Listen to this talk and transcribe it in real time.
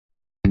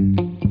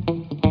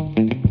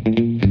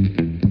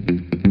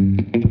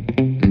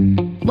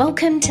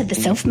Welcome to The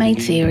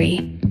Self-Made Theory,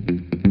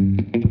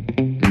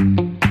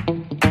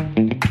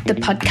 the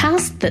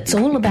podcast that's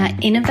all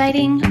about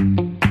innovating,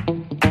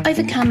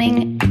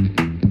 overcoming,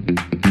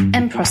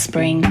 and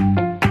prospering.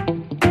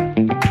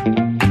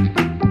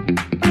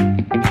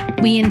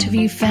 We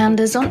interview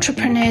founders,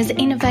 entrepreneurs,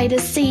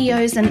 innovators,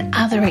 CEOs, and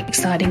other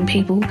exciting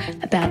people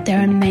about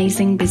their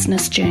amazing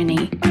business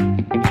journey.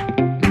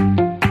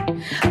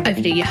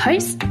 Over to your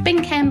host,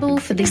 Ben Campbell,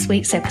 for this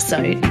week's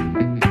episode.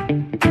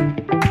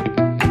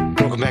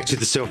 Welcome back to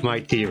The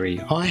Self-Made Theory.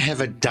 I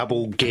have a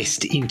double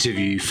guest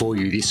interview for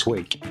you this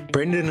week.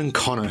 Brendon and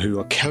Connor, who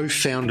are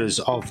co-founders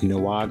of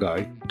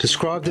Nuago,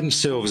 describe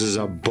themselves as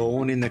a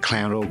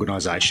born-in-the-cloud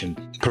organisation,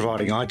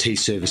 providing IT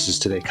services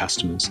to their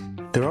customers.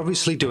 They're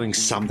obviously doing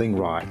something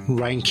right,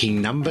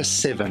 ranking number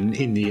 7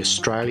 in the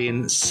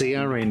Australian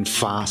CRN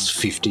Fast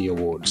 50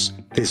 Awards.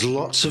 There's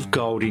lots of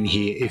gold in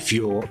here if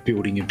you're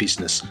building a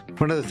business.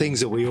 One of the things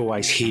that we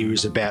always hear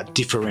is about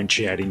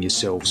differentiating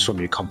yourselves from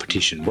your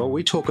competition. Well,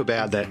 we talk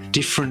about that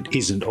different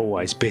isn't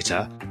always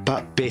better,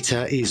 but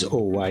better is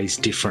always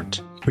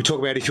different. We talk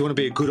about if you want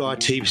to be a good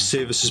IT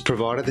services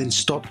provider, then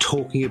stop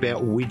talking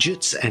about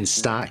widgets and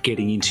start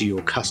getting into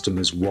your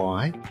customers'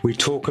 why. We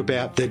talk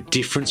about the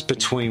difference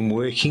between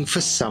working for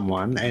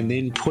someone and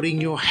then putting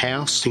your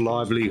house,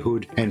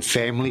 livelihood and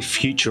family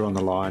future on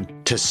the line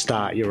to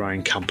start your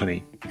own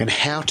company, and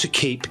how to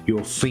keep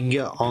your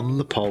finger on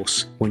the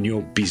pulse when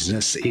your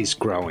business is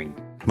growing.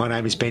 My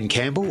name is Ben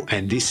Campbell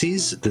and this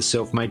is The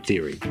Self-Made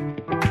Theory.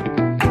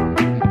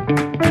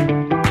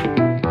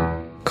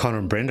 Connor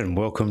and Brendon,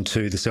 welcome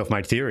to The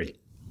Self-Made Theory.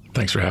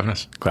 Thanks for having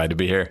us. Glad to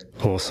be here.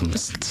 Awesome.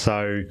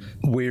 So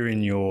we're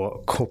in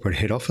your corporate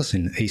head office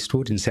in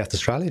Eastwood in South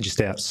Australia,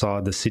 just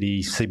outside the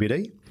city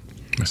CBD.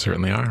 We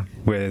certainly are.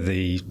 Where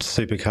the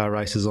supercar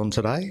race is on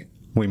today.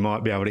 We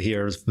might be able to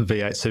hear a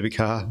V8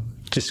 supercar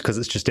just because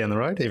it's just down the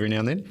road every now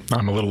and then.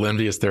 I'm a little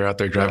envious. They're out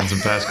there driving some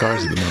fast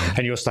cars at the moment.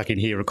 And you're stuck in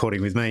here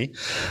recording with me.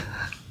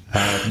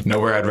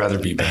 Nowhere I'd rather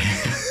be, Ben.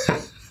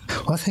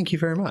 Well, thank you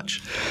very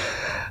much.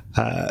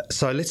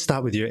 So let's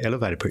start with your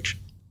elevator pitch.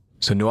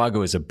 So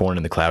Nuago is a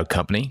born-in-the-cloud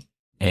company,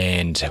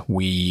 and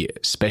we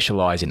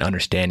specialize in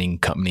understanding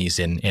companies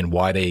and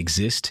why they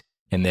exist,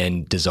 and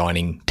then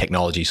designing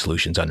technology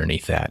solutions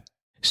underneath that.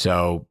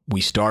 So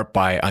we start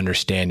by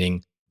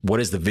understanding what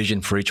is the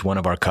vision for each one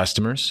of our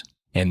customers,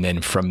 and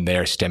then from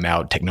there stem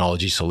out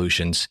technology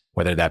solutions,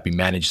 whether that be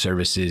managed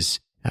services,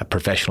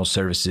 professional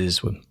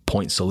services with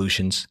point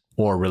solutions,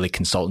 or really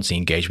consultancy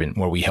engagement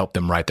where we help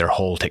them write their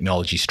whole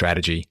technology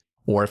strategy.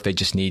 Or if they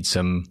just need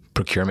some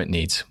procurement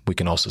needs, we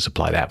can also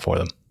supply that for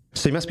them.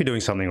 So you must be doing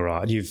something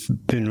right. You've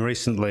been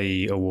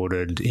recently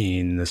awarded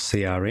in the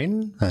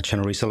CRN,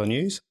 Channel Reseller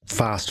News,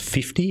 Fast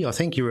 50. I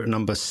think you're at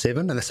number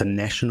 7, and that's a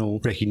national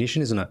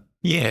recognition, isn't it?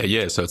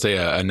 Yeah. So it's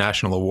a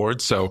national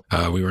award. So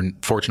we were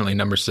fortunately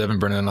number 7.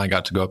 Brendon and I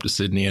got to go up to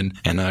Sydney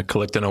and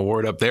collect an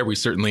award up there. We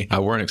certainly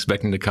weren't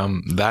expecting to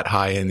come that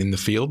high in the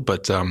field,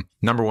 but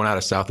number 1 out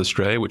of South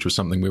Australia, which was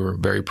something we were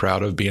very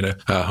proud of, being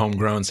a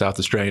homegrown South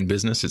Australian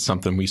business. It's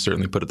something we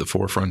certainly put at the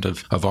forefront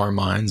of our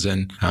minds.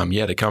 And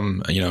to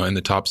come in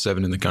the top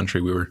 7 in the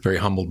country, we were very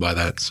humbled by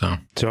that. So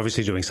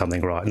obviously doing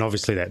something right. And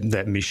obviously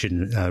that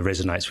mission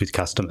resonates with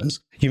customers.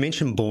 You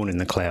mentioned born in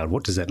the cloud.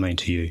 What does that mean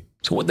to you?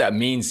 So what that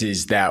means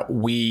is that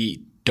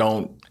we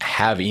don't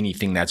have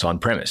anything that's on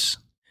premise.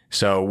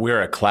 So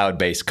we're a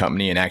cloud-based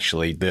company, and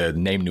actually the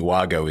name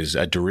Nuago is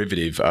a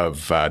derivative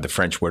of the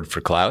French word for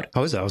cloud.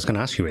 Oh, is that? I was going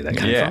to ask you where that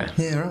came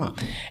from. Yeah, right.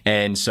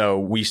 And so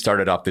we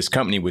started off this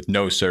company with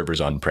no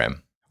servers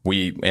on-prem.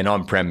 And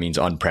on-prem means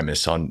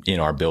on-premise in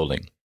our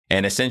building.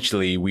 And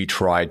essentially, we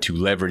tried to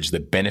leverage the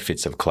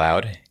benefits of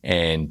cloud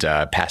and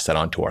pass that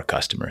on to our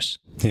customers.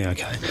 Yeah,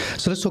 okay.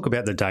 So let's talk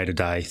about the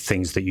day-to-day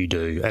things that you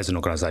do as an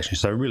organisation.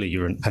 So really,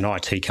 you're an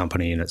IT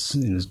company in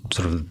sort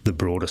of the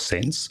broader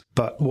sense.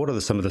 But what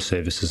are some of the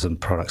services and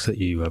products that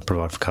you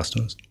provide for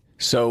customers?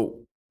 So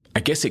I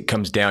guess it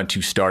comes down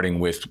to starting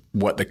with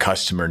what the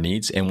customer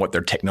needs and what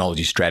their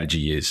technology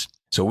strategy is.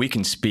 So we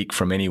can speak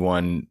from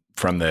anyone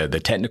from the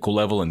technical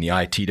level in the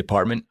IT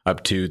department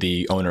up to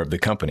the owner of the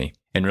company,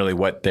 and really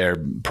what their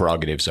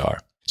prerogatives are.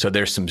 So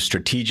there's some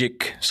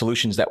strategic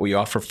solutions that we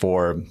offer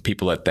for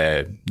people at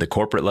the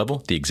corporate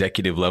level, the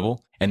executive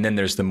level. And then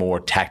there's the more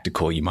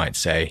tactical, you might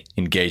say,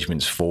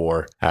 engagements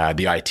for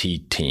the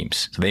IT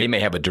teams. So they may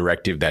have a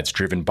directive that's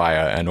driven by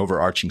an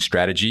overarching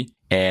strategy,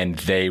 and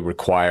they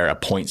require a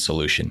point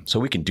solution. So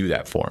we can do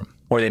that for them.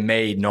 Or they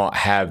may not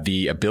have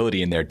the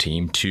ability in their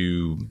team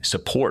to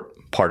support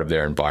part of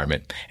their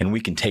environment, and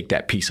we can take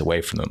that piece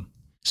away from them.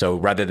 So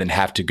rather than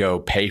have to go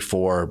pay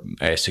for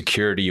a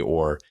security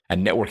or a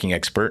networking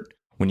expert,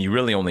 when you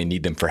really only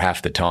need them for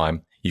half the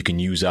time, you can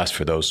use us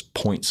for those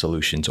point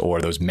solutions or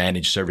those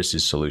managed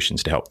services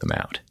solutions to help them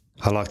out.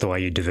 I like the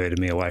way you diverted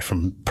me away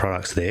from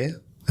products there.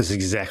 That's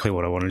exactly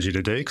what I wanted you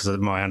to do, because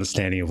my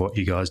understanding of what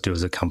you guys do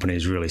as a company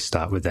is really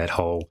start with that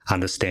whole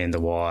understand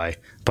the why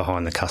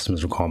behind the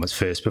customer's requirements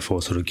first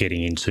before sort of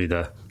getting into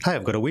the, hey,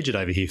 I've got a widget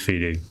over here for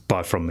you to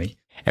buy from me.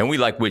 And we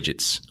like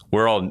widgets.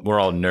 We're all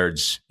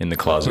nerds in the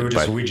closet. We were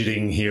just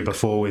widgeting here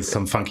before with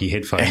some funky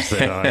headphones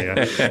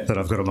that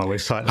I've got on my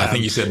website. I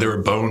think you said they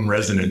were bone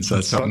resonance.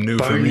 That's something new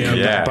for me.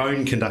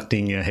 Bone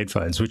conducting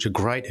headphones, which are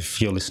great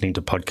if you're listening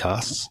to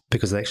podcasts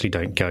because they actually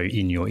don't go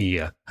in your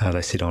ear.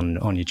 They sit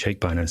on your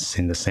cheekbone and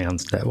send the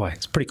sounds that way.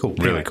 It's pretty cool.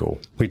 Really cool.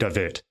 We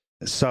divert.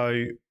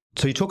 So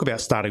you talk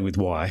about starting with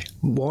why.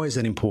 Why is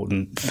that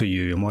important for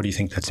you, and why do you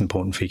think that's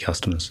important for your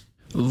customers?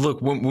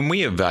 Look, when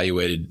we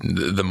evaluated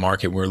the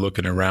market, we're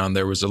looking around,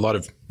 there was a lot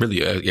of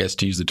really, I guess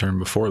to use the term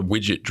before,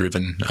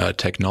 widget-driven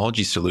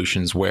technology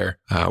solutions where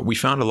we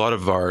found a lot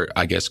of our,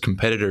 I guess,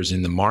 competitors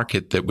in the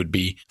market that would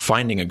be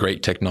finding a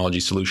great technology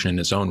solution in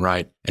its own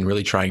right and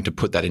really trying to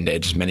put that into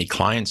as many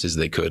clients as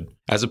they could,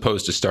 as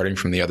opposed to starting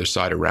from the other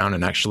side around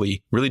and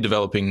actually really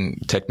developing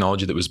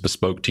technology that was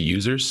bespoke to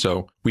users.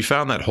 So we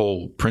found that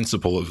whole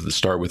principle of the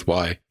start with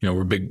why.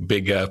 We're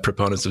big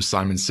proponents of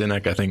Simon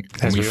Sinek. I think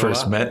when we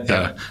first met,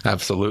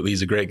 absolutely,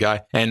 he's a great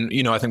guy. And,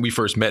 I think we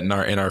first met in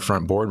our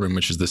front boardroom,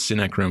 which is the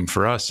Sinek room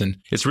for us. And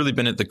it's really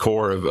been at the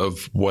core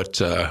of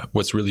what's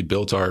really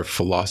built our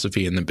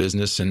philosophy in the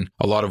business and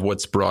a lot of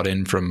what's brought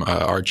in from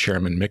our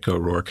chairman, Mick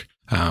O'Rourke.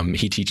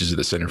 He teaches at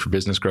the Center for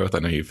Business Growth. I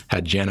know you've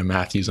had Jana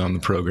Matthews on the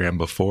program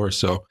before.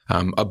 So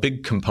a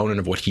big component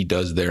of what he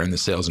does there in the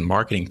sales and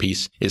marketing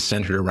piece is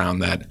centered around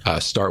that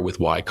start with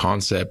why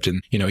concept.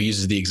 And, he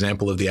uses the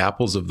example of the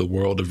Apples of the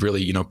world of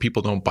really,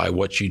 people don't buy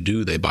what you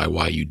do, they buy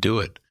why you do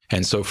it.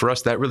 And so for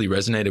us, that really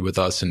resonated with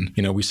us. And,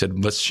 we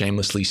said, let's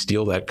shamelessly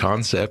steal that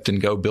concept and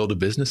go build a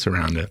business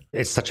around it.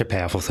 It's such a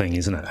powerful thing,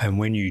 isn't it? And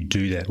when you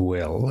do that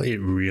well,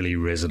 it really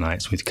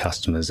resonates with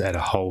customers at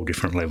a whole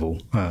different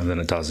level than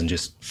it does in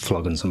just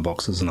flogging some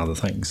boxes and other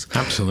things.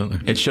 Absolutely.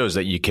 It shows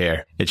that you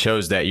care. It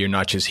shows that you're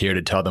not just here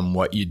to tell them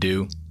what you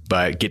do,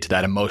 but get to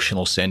that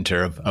emotional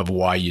center of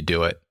why you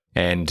do it.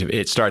 And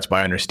it starts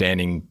by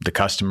understanding the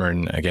customer.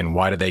 And again,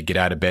 why do they get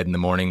out of bed in the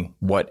morning?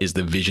 What is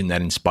the vision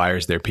that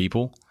inspires their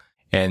people?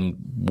 And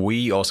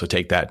we also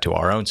take that to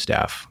our own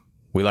staff.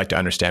 We like to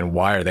understand,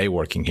 why are they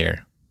working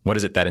here? What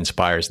is it that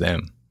inspires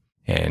them?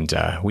 And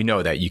we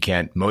know that you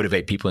can't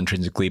motivate people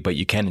intrinsically, but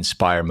you can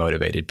inspire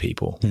motivated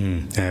people.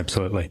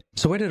 Absolutely.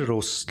 So where did it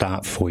all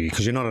start for you?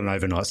 Because you're not an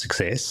overnight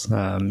success.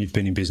 You've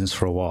been in business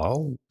for a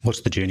while.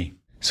 What's the journey?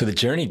 So the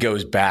journey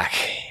goes back,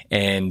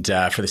 and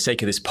for the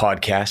sake of this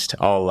podcast,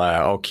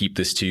 I'll keep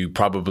this to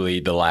probably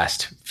the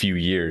last few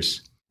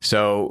years.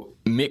 So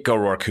Mick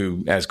O'Rourke,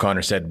 who, as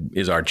Connor said,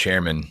 is our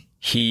chairman,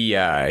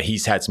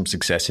 he's had some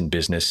success in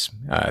business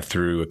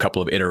through a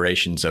couple of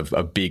iterations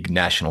of big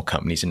national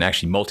companies and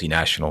actually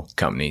multinational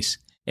companies.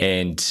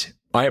 And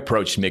I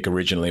approached Mick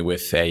originally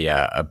with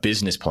a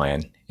business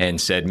plan and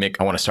said, Mick,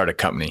 I want to start a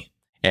company.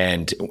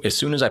 And as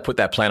soon as I put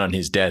that plan on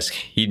his desk,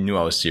 he knew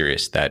I was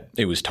serious, that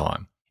it was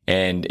time.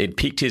 And it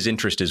piqued his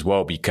interest as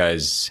well,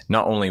 because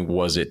not only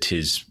was it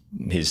his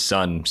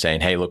son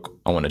saying, hey, look,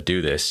 I want to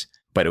do this,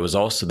 but it was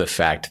also the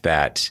fact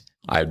that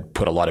I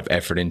put a lot of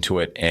effort into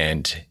it,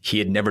 and he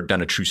had never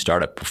done a true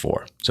startup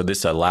before. So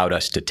this allowed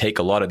us to take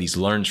a lot of these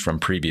learns from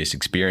previous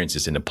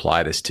experiences and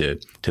apply this to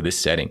this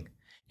setting.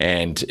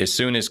 And as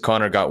soon as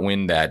Connor got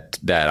wind that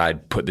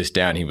I'd put this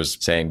down, he was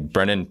saying,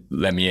 Brendon,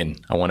 let me in.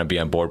 I want to be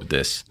on board with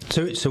this.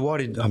 So why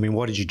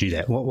did you do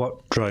that?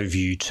 What drove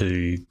you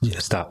to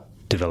start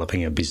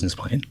developing a business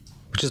plan,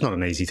 which is not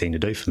an easy thing to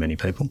do for many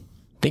people?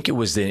 I think it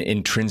was the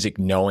intrinsic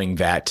knowing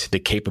that the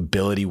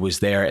capability was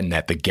there and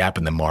that the gap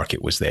in the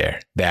market was there,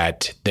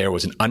 that there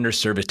was an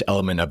underserviced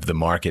element of the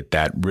market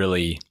that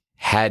really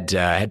had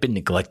been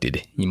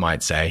neglected, you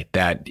might say,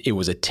 that it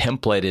was a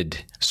templated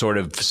sort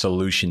of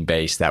solution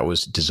base that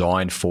was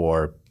designed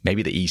for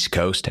maybe the East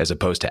Coast as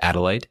opposed to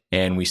Adelaide.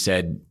 And we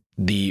said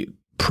the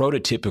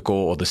prototypical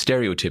or the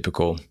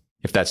stereotypical,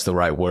 if that's the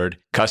right word,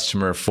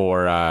 customer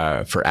for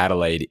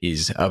Adelaide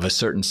is of a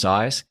certain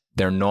size.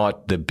 They're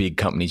not the big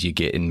companies you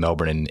get in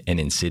Melbourne and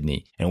in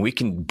Sydney. And we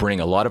can bring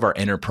a lot of our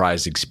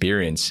enterprise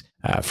experience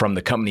from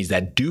the companies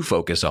that do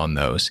focus on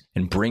those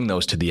and bring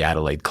those to the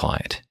Adelaide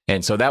client.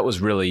 And so that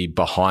was really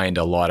behind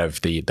a lot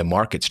of the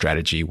market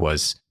strategy.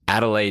 Was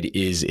Adelaide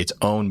is its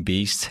own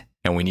beast,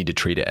 and we need to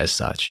treat it as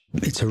such.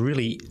 It's a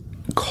really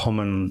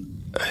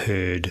common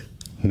heard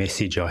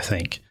message, I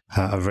think.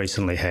 I've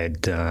recently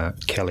had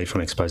Kelly from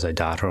Expose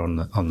Data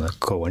on the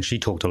call, and she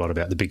talked a lot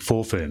about the big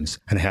four firms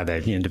and how they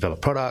develop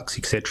products,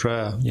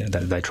 etc.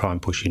 They try and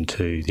push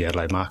into the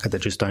Adelaide market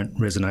that just don't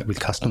resonate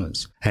with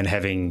customers. And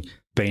having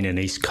been an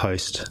East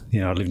Coast,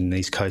 I lived in the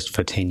East Coast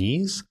for 10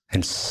 years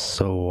and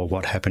saw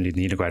what happened in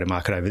the integrated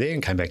market over there,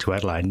 and came back to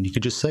Adelaide, and you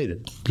could just see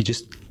that you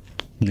just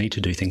need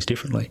to do things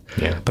differently.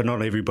 Yeah. But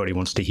not everybody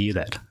wants to hear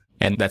that.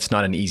 And that's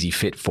not an easy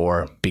fit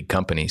for big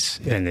companies.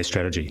 And their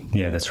strategy.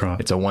 Yeah, that's right.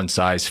 It's a one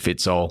size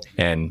fits all.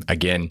 And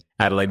again,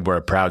 Adelaide, we're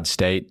a proud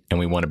state, and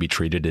we want to be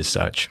treated as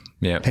such.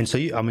 Yeah. And so,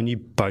 you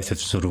both have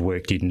sort of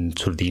worked in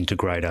sort of the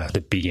integrator,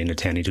 the big end of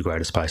town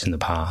integrator space in the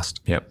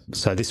past. Yep.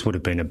 So this would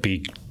have been a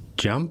big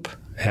jump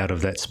out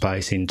of that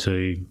space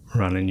into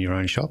running your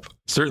own shop?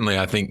 Certainly,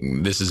 I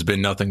think this has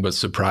been nothing but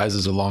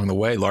surprises along the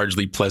way,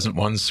 largely pleasant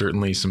ones,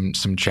 certainly some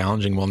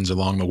challenging ones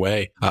along the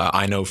way.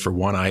 I know for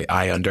one,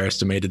 I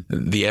underestimated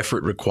the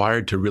effort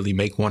required to really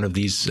make one of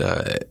these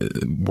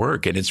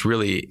work. And it's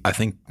really, I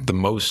think, the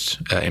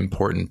most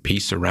important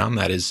piece around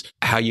that is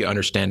how you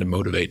understand and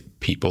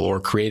motivate people or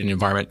create an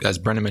environment. As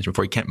Brendon mentioned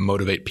before, you can't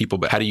motivate people,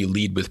 but how do you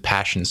lead with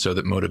passion so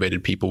that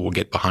motivated people will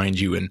get behind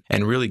you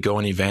and really go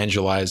and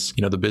evangelize,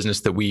 the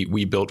business that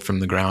we built from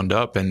the ground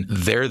up. And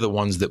they're the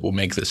ones that will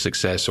make the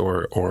success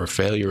or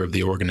failure of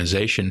the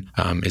organization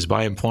is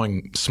by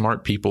employing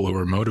smart people who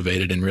are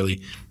motivated and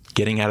really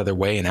getting out of their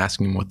way and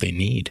asking them what they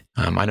need.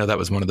 I know that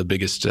was one of the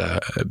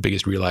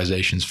biggest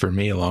realizations for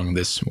me along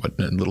this, a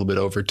little bit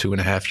over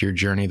 2.5 year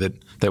journey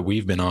that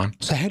we've been on.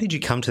 So how did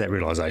you come to that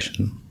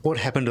realization? What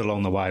happened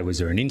along the way? Was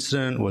there an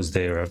incident? Was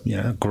there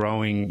a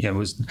growing,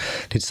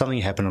 did something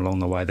happen along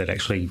the way that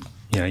actually,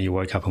 you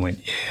woke up and went,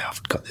 yeah,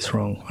 I've got this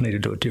wrong. I need to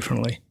do it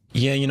differently?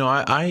 Yeah,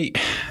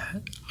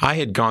 I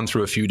had gone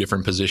through a few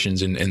different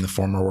positions in the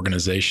former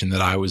organization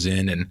that I was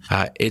in, and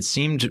it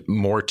seemed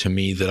more to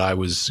me that I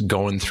was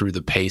going through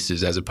the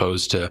paces as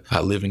opposed to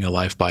living a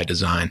life by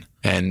design.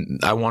 And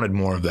I wanted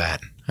more of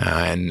that.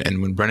 And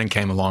when Brendon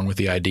came along with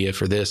the idea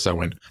for this, I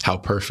went, how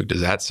perfect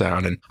does that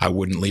sound? And I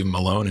wouldn't leave him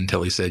alone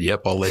until he said,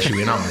 yep, I'll let you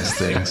in on this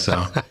thing.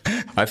 So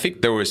I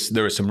think there was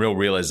some real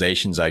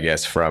realizations, I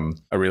guess, from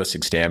a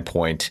realistic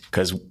standpoint,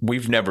 because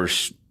we've never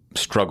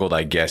struggled,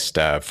 I guess,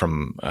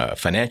 from a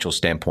financial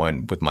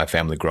standpoint with my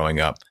family growing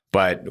up,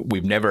 but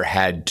we've never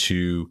had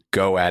to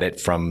go at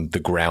it from the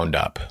ground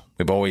up.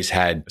 We've always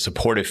had a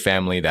supportive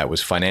family that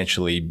was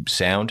financially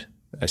sound,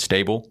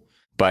 stable,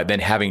 but then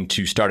having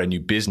to start a new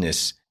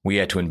business, we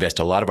had to invest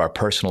a lot of our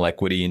personal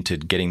equity into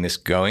getting this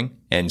going.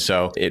 And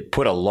so it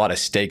put a lot of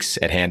stakes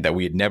at hand that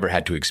we had never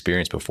had to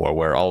experience before,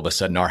 where all of a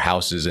sudden our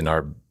houses and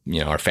our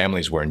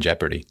families were in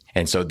jeopardy.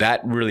 And so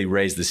that really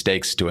raised the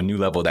stakes to a new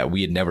level that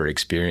we had never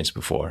experienced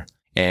before.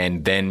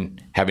 And then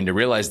having to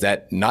realize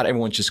that not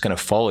everyone's just going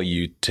to follow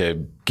you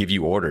to give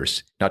you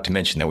orders, not to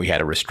mention that we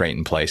had a restraint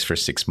in place for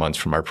 6 months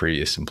from our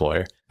previous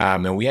employer.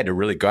 And we had to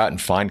really go out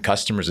and find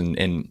customers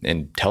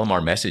and tell them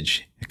our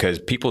message, because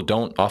people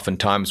don't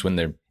oftentimes,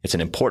 when it's an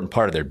important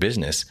part of their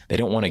business, they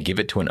don't want to give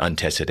it to an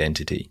untested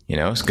entity,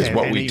 because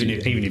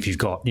even if you've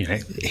got,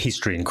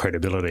 history and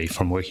credibility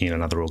from working in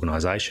another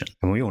organisation,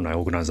 and we all know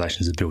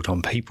organisations are built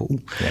on people.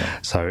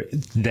 Yeah. So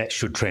that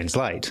should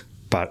translate,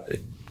 but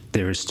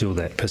there is still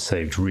that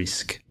perceived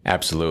risk.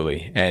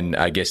 Absolutely. And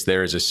I guess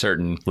there is a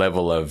certain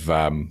level of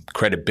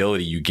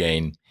credibility you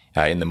gain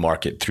in the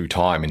market through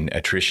time and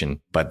attrition.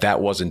 But that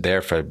wasn't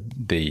there for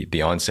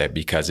the onset,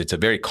 because it's a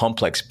very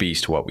complex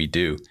beast what we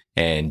do.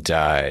 And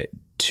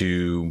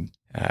to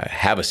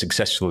have a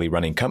successfully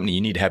running company,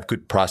 you need to have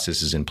good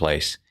processes in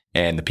place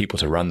and the people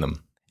to run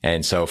them.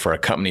 And so for a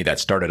company that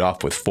started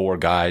off with 4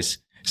 guys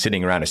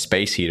sitting around a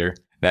space heater,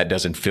 that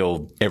doesn't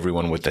fill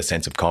everyone with a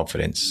sense of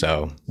confidence.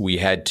 So we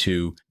had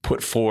to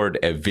put forward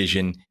a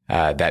vision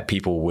that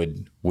people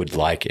would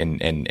like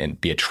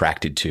and be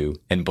attracted to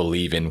and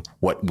believe in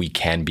what we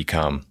can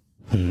become.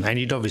 And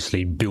you'd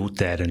obviously built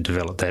that and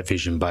developed that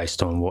vision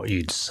based on what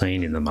you'd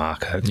seen in the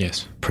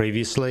market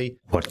previously,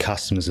 what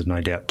customers have no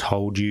doubt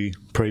told you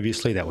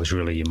previously. That was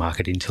really your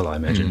market intel, I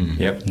imagine.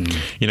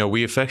 Yep.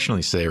 We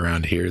affectionately say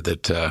around here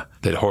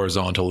that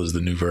horizontal is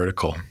the new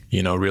vertical.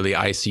 Really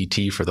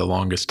ICT for the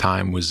longest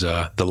time was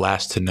the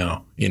last to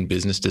know in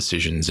business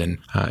decisions. And,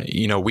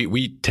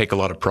 we take a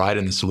lot of pride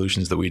in the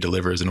solutions that we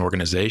deliver as an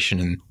organization.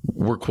 And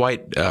we're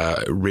quite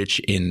rich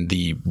in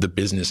the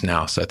business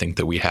nous, I think,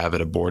 that we have at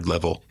a board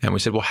level. And we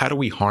said, well, how do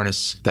we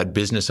harness that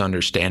business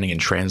understanding and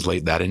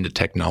translate that into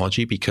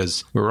technology?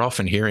 Because we're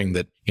often hearing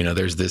that,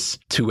 there's this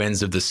 2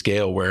 ends of the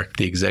scale where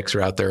the execs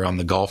are out there on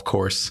the golf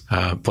course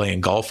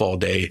playing golf all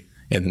day,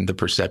 and the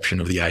perception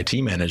of the IT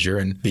manager,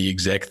 and the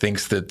exec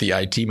thinks that the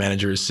IT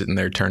manager is sitting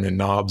there turning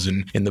knobs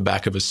and in the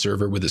back of a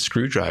server with a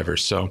screwdriver.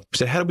 So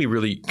how do we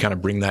really kind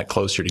of bring that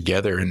closer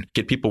together and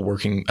get people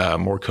working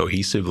more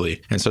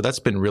cohesively? And so that's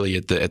been really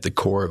at the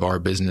core of our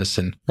business.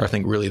 And I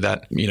think really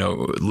that,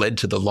 led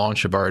to the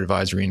launch of our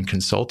advisory and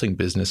consulting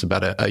business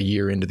about a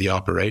year into the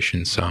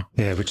operation. So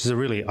yeah, which is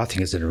I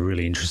think it's a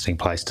really interesting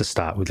place to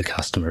start with the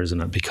customer, isn't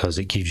it? Because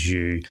it gives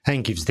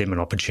them an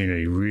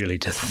opportunity really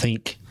to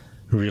think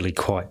really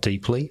quite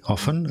deeply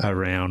often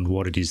around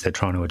what it is they're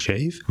trying to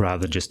achieve,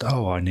 rather than just,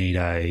 I need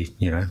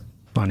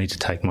I need to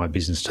take my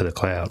business to the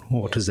cloud.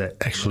 What does that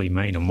actually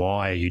mean, and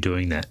why are you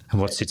doing that,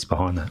 and what sits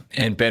behind that?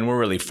 And Ben, we're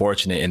really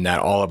fortunate in that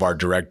all of our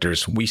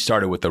directors, we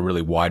started with a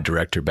really wide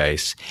director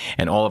base,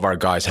 and all of our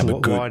guys have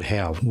wide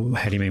how?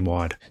 How do you mean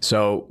wide?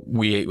 So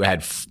we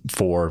had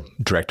 4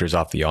 directors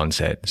off the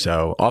onset.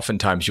 So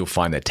oftentimes you'll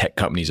find that tech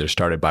companies are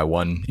started by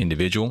one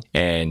individual,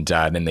 and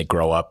then they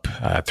grow up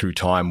through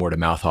time, word of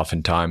mouth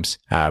oftentimes.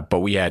 But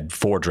we had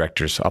 4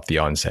 directors off the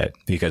onset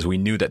because we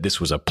knew that this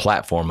was a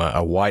platform,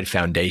 a wide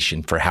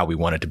foundation for how we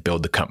wanted to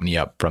build the company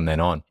up from then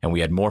on. And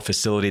we had more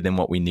facility than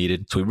what we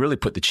needed. So we really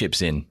put the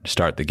chips in to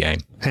start the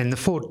game. And the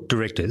 4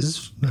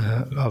 directors,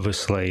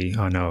 obviously,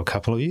 I know a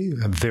couple of you,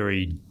 are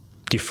very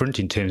different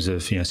in terms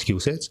of, skill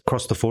sets.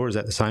 Across the 4, is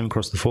that the same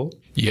across the 4?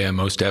 Yeah,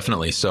 most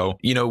definitely. So,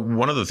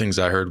 one of the things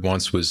I heard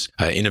once was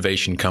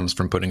innovation comes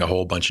from putting a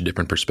whole bunch of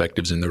different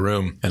perspectives in the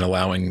room and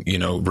allowing,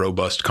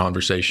 robust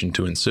conversation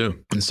to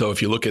ensue. And so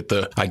if you look at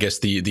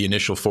the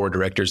initial 4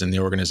 directors in the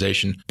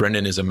organization,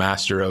 Brendon is a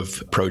master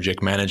of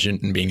project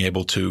management and being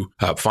able to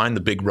find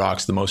the big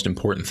rocks, the most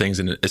important things,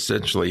 and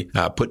essentially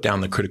put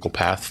down the critical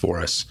path for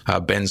us.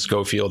 Ben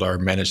Schofield, our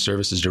managed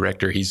services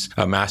director, he's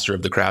a master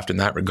of the craft in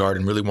that regard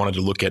and really wanted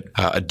to look at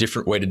a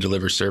different way to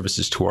deliver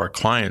services to our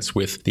clients.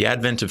 With the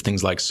advent of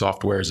things like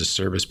software as a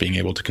service, being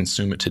able to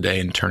consume it today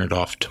and turn it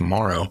off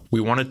tomorrow,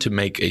 we wanted to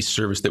make a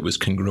service that was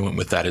congruent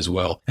with that as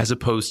well, as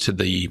opposed to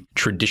the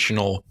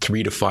traditional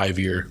 3 to 5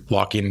 year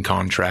lock-in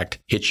contract,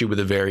 hit you with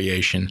a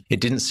variation.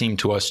 It didn't seem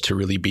to us to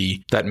really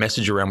be that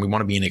message around, we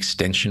want to be an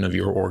extension of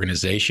your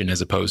organization, as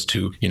opposed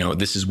to,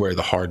 this is where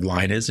the hard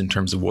line is in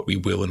terms of what we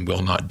will and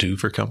will not do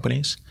for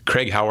companies.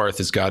 Craig Howarth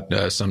has got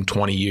some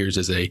 20 years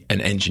as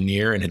an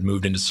engineer and had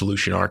moved into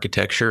solution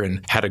architecture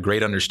and had a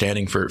great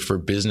understanding for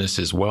business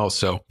as well.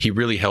 So he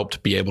really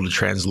helped be able to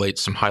translate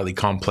some highly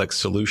complex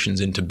solutions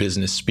into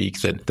business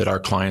speak that our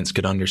clients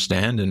could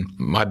understand. And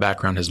my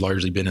background has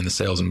largely been in the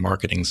sales and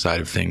marketing side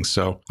of things.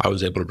 So I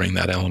was able to bring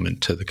that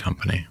element to the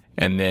company.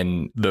 And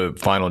then the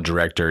final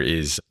director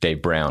is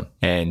Dave Brown.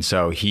 And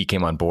so he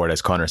came on board,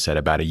 as Connor said,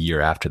 about a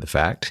year after the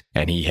fact.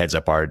 And he heads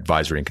up our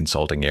advisory and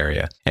consulting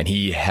area. And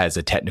he has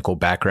a technical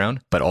background,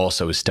 but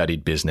also has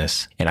studied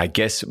business. And I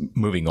guess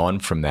moving on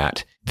from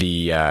that,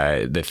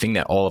 the thing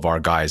that all of our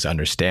guys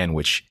understand,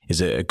 which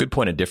is a good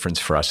point of difference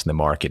for us in the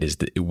market, is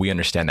that we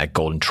understand that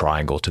golden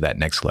triangle to that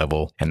next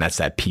level. And that's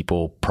that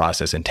people,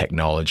 process, and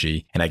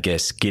technology. And I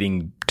guess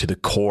getting to the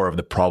core of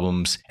the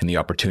problems and the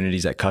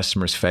opportunities that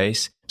customers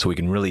face, so we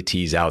can really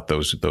tease out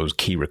those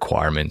key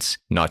requirements,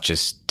 not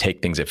just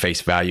take things at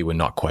face value and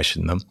not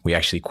question them. We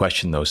actually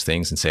question those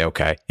things and say,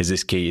 okay, is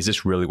this key? Is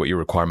this really what your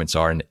requirements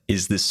are? And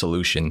is this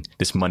solution,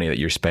 this money that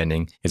you're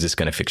spending, is this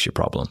going to fix your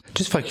problem?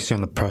 Just focusing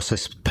on the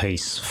process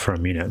piece for a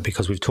minute,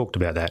 because we've talked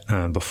about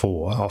that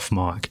before off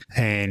mic,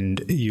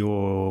 and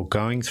you're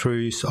going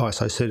through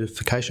ISO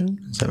certification,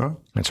 is that right?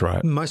 That's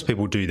right. Most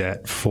people do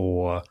that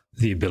for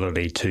the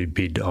ability to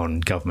bid on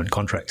government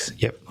contracts.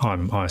 Yep,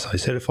 I'm ISO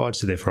certified,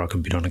 so therefore I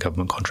can bid on a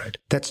government contract.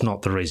 That's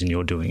not the reason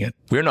you're doing it.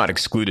 We're not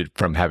excluded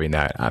from having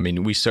that. I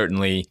mean, we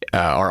certainly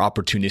are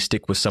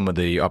opportunistic with some of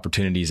the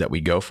opportunities that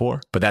we go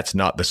for, but that's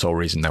not the sole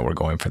reason that we're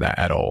going for that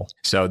at all.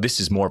 So this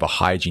is more of a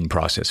hygiene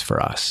process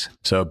for us.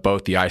 So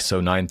both the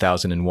ISO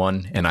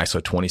 9001 and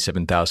ISO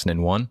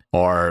 27001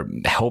 are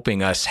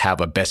helping us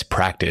have a best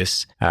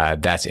practice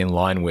that's in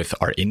line with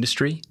our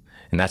industry.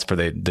 And that's for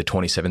the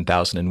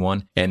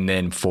 27001, and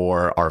then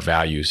for our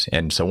values.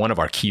 And so one of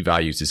our key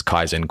values is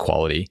Kaizen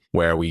quality,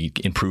 where we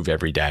improve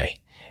every day.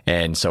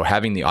 And so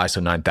having the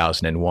ISO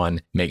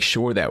 9001 makes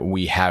sure that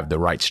we have the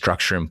right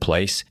structure in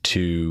place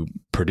to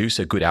produce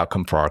a good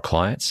outcome for our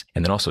clients,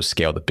 and then also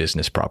scale the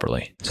business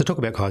properly. So talk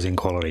about Kaizen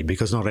quality,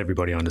 because not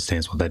everybody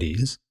understands what that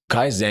is.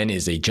 Kaizen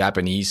is a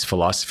Japanese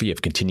philosophy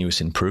of continuous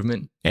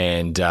improvement,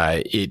 and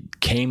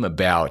it came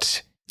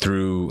about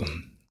through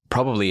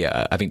probably,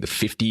 I think, the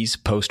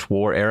 50s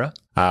post-war era,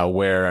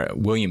 where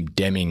William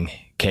Deming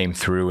came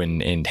through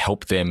and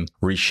helped them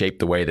reshape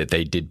the way that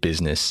they did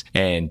business.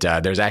 And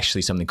there's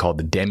actually something called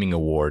the Deming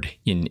Award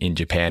in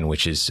Japan,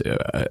 which is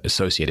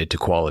associated to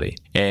quality.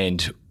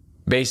 And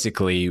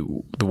basically,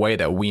 the way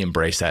that we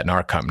embrace that in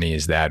our company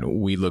is that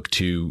we look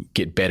to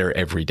get better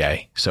every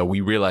day. So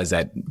we realize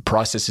that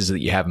processes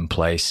that you have in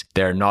place,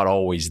 they're not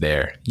always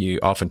there. You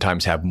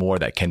oftentimes have more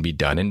that can be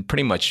done. And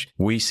pretty much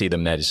we see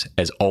them as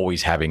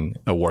always having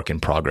a work in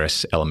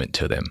progress element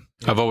to them.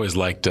 I've always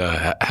liked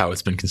how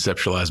it's been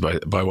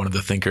conceptualized by one of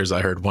the thinkers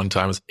I heard one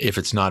time was, if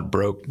it's not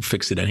broke,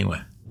 fix it anyway.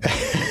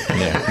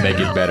 Yeah, make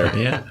it better.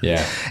 Yeah.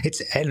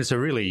 It's a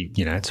really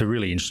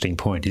interesting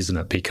point, isn't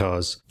it?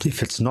 Because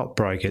if it's not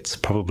broke, it's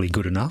probably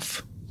good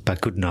enough,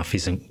 but good enough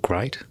isn't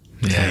great.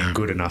 Yeah. And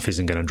good enough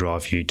isn't going to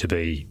drive you to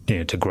be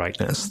to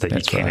greatness that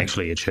you can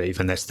actually achieve.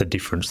 And that's the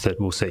difference that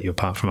will set you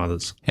apart from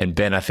others. And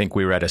Ben, I think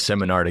we were at a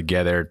seminar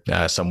together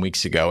some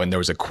weeks ago, and there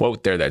was a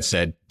quote there that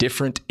said,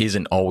 different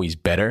isn't always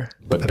better,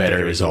 but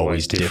better is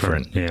always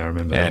different. Yeah, I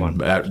remember that one.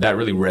 That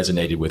really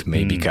resonated with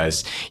me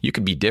because you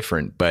could be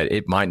different, but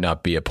it might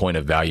not be a point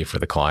of value for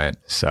the client.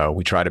 So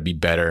we try to be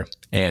better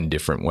and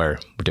different where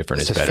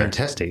different is better.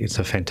 It's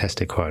a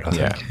fantastic quote, I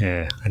think.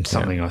 Yeah. And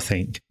something I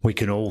think we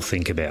can all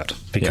think about,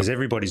 because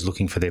everybody's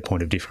looking for their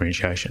point of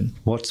differentiation.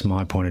 What's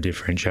my point of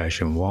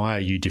differentiation? Why are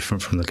you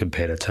different from the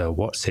competitor?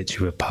 What sets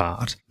you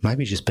apart?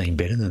 Maybe just being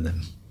better than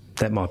them.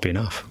 That might be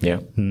enough. Yeah.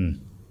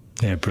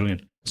 Yeah,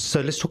 brilliant.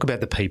 So let's talk about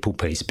the people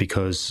piece,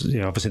 because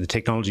obviously the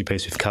technology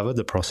piece we've covered,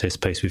 the process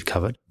piece we've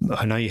covered.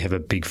 I know you have a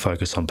big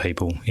focus on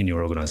people in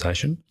your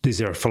organisation. Is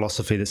there a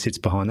philosophy that sits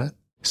behind that?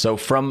 So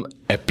from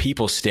a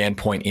people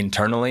standpoint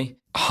internally,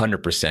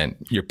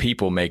 100%, your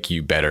people make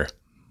you better,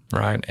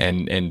 right?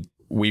 And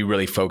we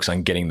really focus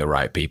on getting the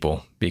right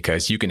people,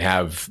 because you can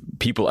have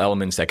people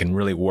elements that can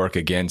really work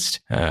against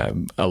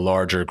a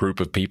larger group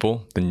of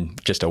people than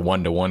just a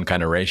 1-to-1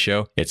 kind of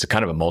ratio. It's a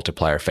kind of a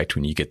multiplier effect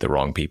when you get the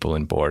wrong people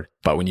on board.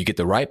 But when you get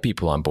the right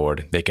people on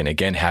board, they can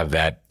again have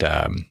that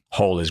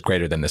whole is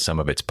greater than the sum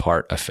of its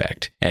part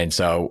effect. And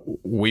so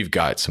we've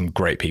got some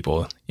great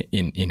people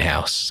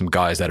in-house, some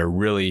guys that are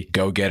really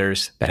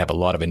go-getters, that have a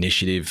lot of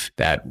initiative,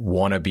 that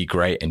want to be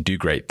great and do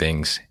great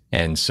things.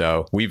 And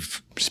so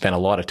we've spent a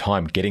lot of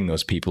time getting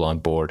those people on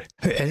board.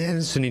 And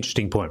it's an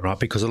interesting point, right?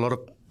 Because a lot of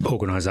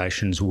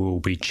organisations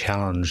will be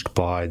challenged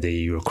by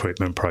the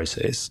recruitment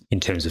process in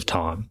terms of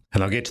time.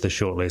 And they'll get to the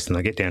shortlist and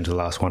they'll get down to the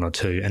last 1 or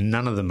 2, and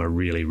none of them are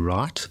really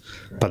right,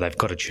 but they've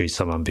got to choose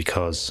someone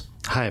because,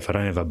 hey, if I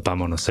don't have a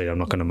bum on a seat, I'm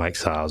not going to make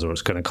sales, or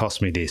it's going to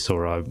cost me this,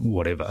 or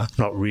whatever.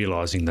 Not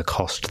realising the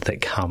cost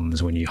that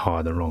comes when you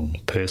hire the wrong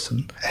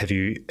person. Have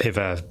you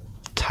ever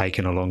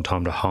taken a long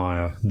time to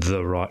hire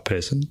the right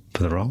person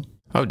for the role?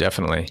 Oh,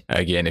 definitely.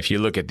 Again, if you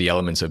look at the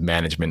elements of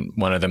management,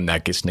 one of them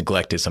that gets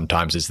neglected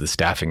sometimes is the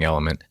staffing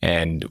element.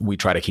 And we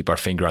try to keep our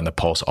finger on the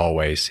pulse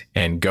always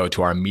and go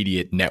to our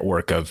immediate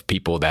network of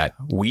people that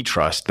we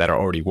trust, that are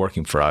already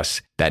working for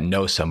us, that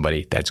know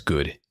somebody that's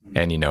good.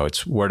 And,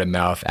 it's word of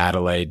mouth,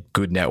 Adelaide,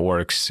 good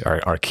networks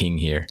are king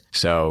here.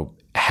 So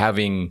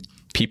having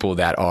people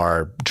that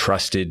are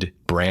trusted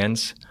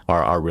brands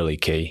are really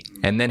key.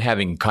 And then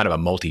having kind of a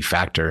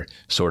multi-factor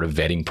sort of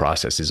vetting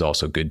process is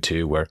also good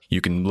too, where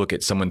you can look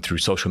at someone through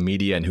social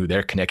media and who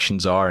their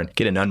connections are and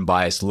get an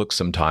unbiased look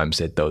sometimes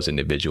at those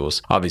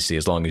individuals. Obviously,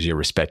 as long as you're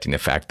respecting the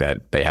fact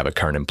that they have a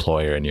current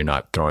employer and you're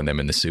not throwing them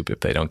in the soup if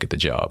they don't get the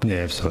job.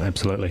 Yeah,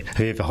 absolutely. Have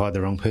you ever hired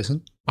the wrong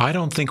person? I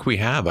don't think we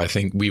have. I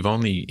think we've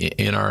only,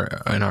 in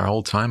our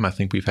whole time, I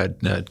think we've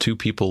had 2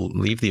 people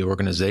leave the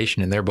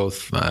organization, and they're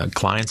both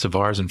clients of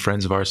ours and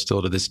friends of ours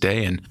still to this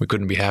day, and we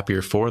couldn't be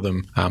happier for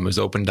them. It was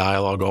open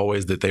dialogue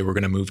always that they were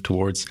going to move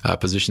towards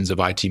positions of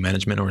IT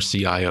management or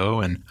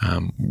CIO, and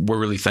we're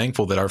really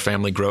thankful that our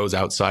family grows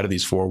outside of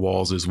these 4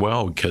 walls as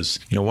well, because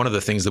one of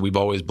the things that we've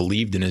always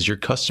believed in is your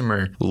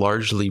customer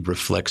largely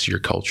reflects your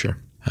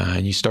culture.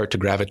 And you start to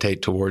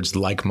gravitate towards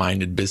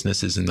like-minded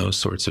businesses and those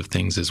sorts of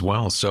things as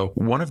well. So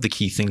one of the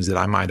key things that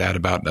I might add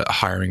about the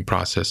hiring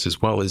process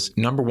as well is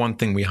number one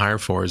thing we hire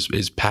for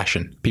is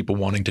passion, people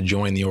wanting to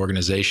join the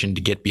organization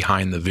to get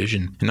behind the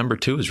vision. And number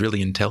 2 is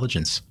really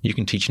intelligence. You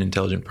can teach an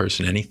intelligent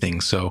person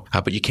anything,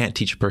 but you can't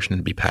teach a person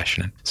to be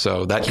passionate.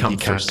 So that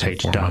comes first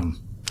and foremost.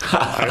 Dumb.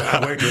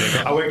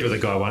 I worked with a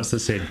guy once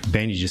that said,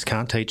 Ben, you just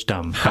can't teach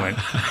dumb. I went,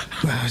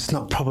 well, it's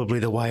not probably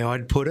the way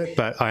I'd put it,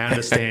 but I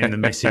understand the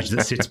message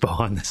that sits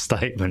behind the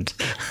statement.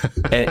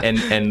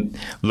 and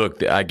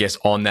look, I guess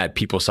on that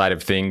people side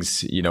of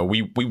things,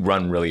 we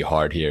run really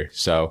hard here.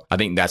 So I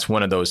think that's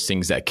one of those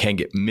things that can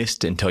get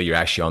missed until you're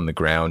actually on the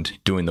ground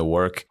doing the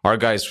work. Our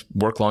guys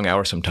work long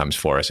hours sometimes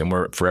for us, and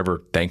we're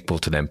forever thankful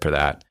to them for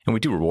that. And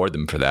we do reward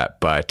them for that.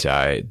 But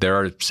there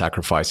are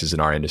sacrifices in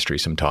our industry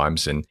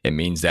sometimes, and it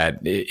means that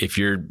if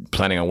you're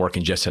planning on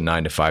working just a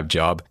 9-to-5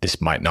 job,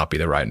 this might not be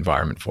the right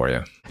environment for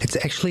you. It's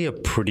actually a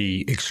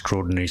pretty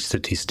extraordinary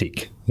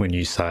statistic when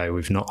you say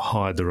we've not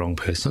hired the wrong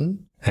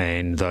person,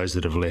 and those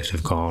that have left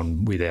have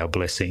gone with our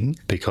blessing,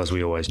 because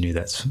we always knew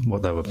that's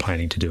what they were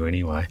planning to do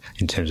anyway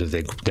in terms of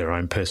their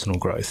own personal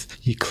growth.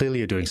 You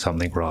clearly are doing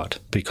something right,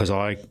 because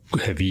I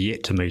have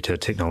yet to meet a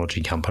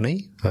technology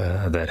company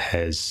that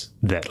has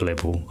that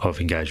level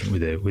of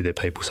engagement with their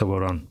people. So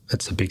well done.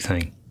 It's a big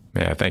thing.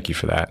 Yeah, thank you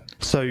for that.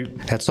 So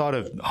outside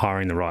of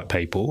hiring the right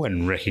people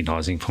and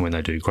recognising from when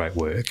they do great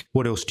work,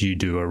 what else do you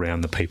do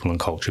around the people and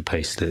culture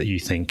piece that you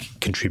think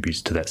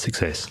contributes to that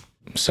success?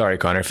 Sorry,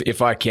 Connor,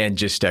 if I can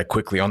just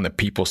quickly on the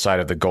people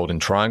side of the Golden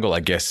Triangle, I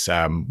guess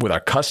with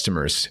our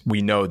customers,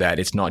 we know that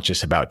it's not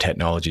just about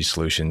technology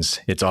solutions.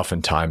 It's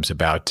oftentimes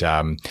about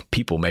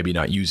people maybe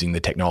not using the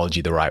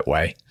technology the right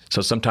way.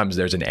 So sometimes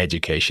there's an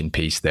education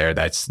piece there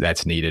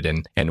that's needed.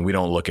 And we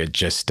don't look at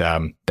just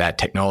that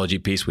technology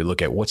piece. We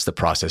look at what's the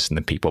process and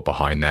the people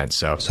behind that.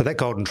 So that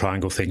Golden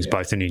Triangle thing is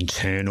both an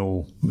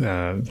internal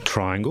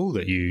triangle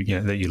that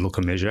you look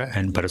and measure,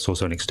 but it's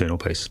also an external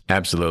piece.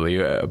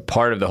 Absolutely.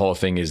 Part of the whole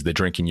thing is the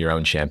drinking your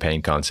own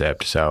champagne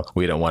concept. So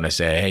we don't want to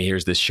say, hey,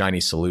 here's this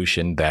shiny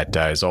solution that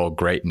is all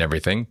great and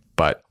everything,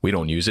 but we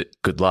don't use it.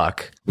 Good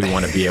luck. We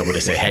want to be able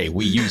to say, hey,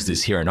 we use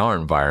this here in our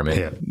environment.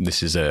 Yeah.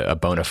 This is a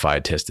bona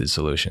fide tested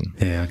solution.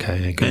 Yeah, okay.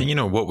 Yeah, good.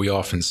 And what we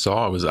often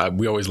saw was,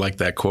 we always liked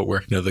that quote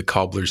where, the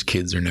cobbler's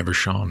kids are never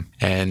shone.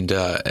 And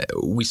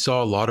we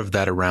saw a lot of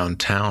that around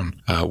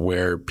town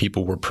where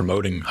people were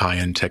promoting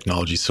high-end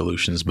technology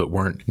solutions, but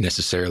weren't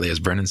necessarily, as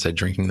Brendon said,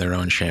 drinking their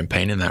own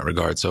champagne in that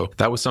regard. So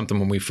that was something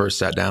when we first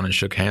sat down and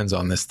shook hands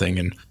on this thing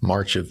in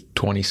March of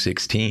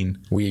 2016,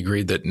 we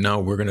agreed that, no,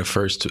 we're going to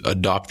first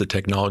adopt the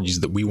technology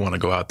technologies that we want to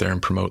go out there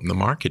and promote in the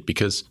market,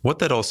 because what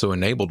that also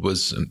enabled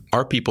was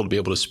our people to be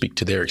able to speak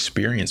to their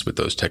experience with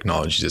those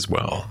technologies as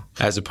well,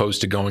 as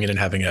opposed to going in and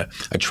having a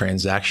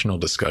transactional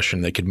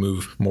discussion. They could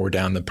move more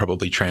down the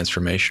probably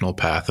transformational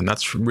path, and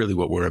that's really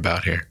what we're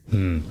about here.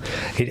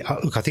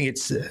 Look, I think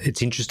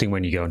it's interesting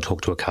when you go and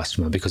talk to a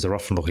customer, because they're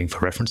often looking for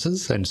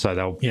references, and so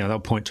they'll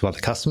point to other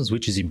customers,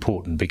 which is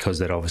important because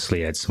that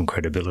obviously adds some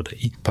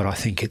credibility. But I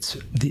think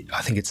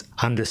it's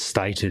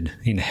understated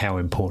in how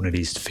important it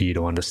is for you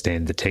to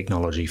understand the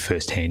technology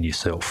firsthand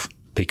yourself.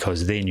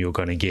 Because then you're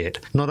going to get,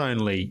 not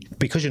only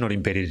because you're not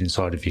embedded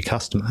inside of your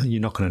customer,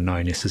 you're not going to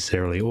know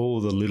necessarily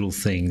all the little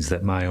things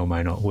that may or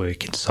may not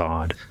work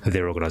inside of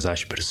their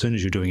organisation. But as soon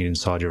as you're doing it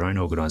inside your own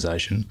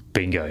organisation,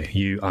 bingo,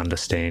 you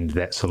understand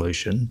that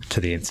solution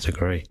to the nth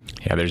degree.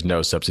 Yeah, there's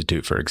no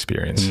substitute for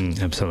experience.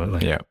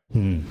 Absolutely. Yeah.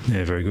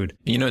 Yeah, very good.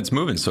 It's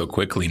moving so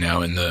quickly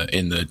now in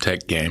the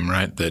tech game,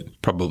 right?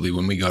 That probably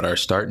when we got our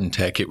start in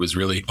tech, it was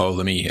really,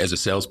 as a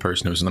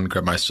salesperson, let me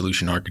grab my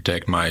solution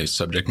architect, my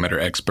subject matter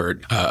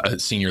expert, a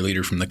senior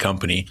leader from the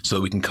company, so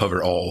that we can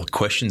cover all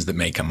questions that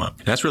may come up.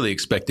 And that's really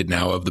expected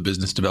now of the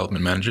business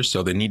development managers.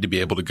 So they need to be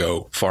able to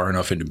go far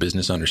enough into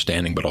business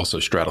understanding, but also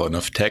straddle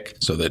enough tech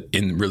so that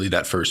in really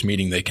that first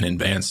meeting, they can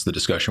advance the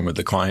discussion with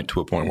the client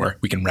to a point where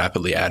we can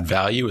rapidly add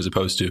value, as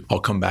opposed to, I'll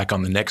come back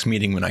on the next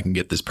meeting when I can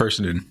get this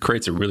person in.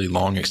 Creates a really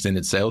long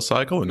extended sales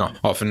cycle, and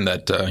often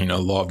that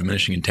law of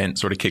diminishing intent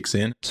sort of kicks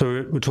in.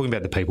 So we're talking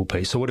about the people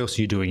piece. So what else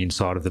are you doing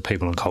inside of the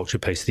people and culture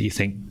piece that you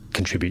think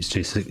contributes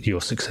to your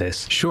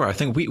success? Sure. I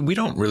think we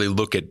don't really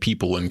look at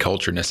people and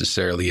culture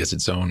necessarily as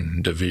its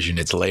own division.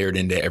 It's layered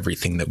into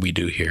everything that we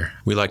do here.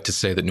 We like to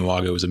say that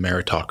Nuago is a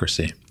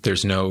meritocracy.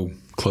 There's no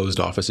closed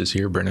offices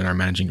here. Brendon, our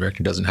managing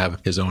director, doesn't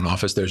have his own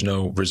office. There's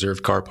no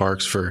reserved car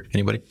parks for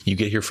anybody. You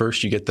get here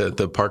first, you get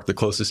the park the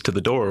closest to the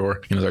door,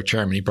 or, our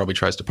chairman, he probably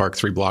tries to park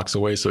 3 blocks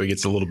away so he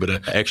gets a little bit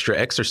of extra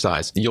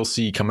exercise. You'll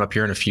see coming up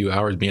here in a few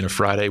hours, being a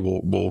Friday,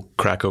 we'll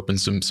crack open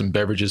some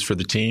beverages for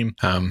the team.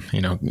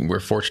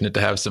 We're fortunate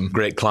to have some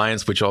great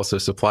clients, which also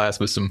supply us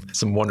with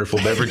some wonderful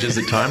beverages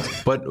at times.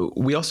 But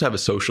we also have a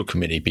social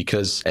committee,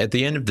 because at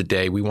the end of the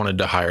day, we wanted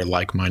to hire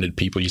like-minded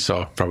people. You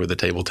saw probably the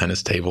table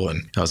tennis table,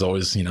 and I was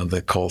always,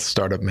 the whole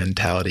startup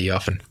mentality. You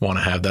often want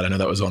to have that. I know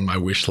that was on my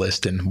wish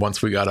list. And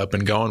once we got up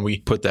and going, we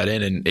put that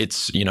in, and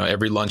it's,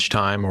 every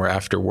lunchtime or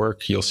after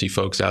work, you'll see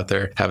folks out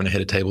there having a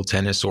hit of table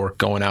tennis or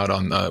going out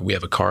on, we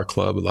have a car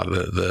club. A lot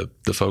of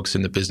the folks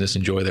in the business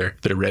enjoy their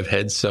bit of rev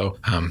heads. So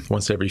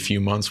once every few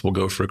months, we'll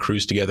go for a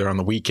cruise together on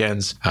the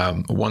weekends.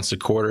 Once a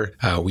quarter,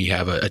 we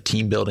have a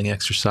team building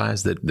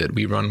exercise that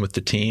we run with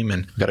the team,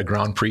 and we've got a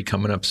Grand Prix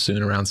coming up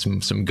soon around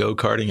some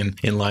go-karting, and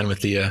in line with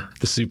the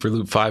Super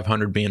Loop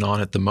 500 being on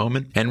at the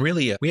moment. And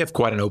really, we have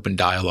quite an open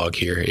dialogue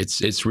here.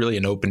 It's really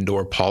an open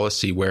door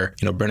policy where,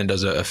 Brendon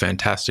does a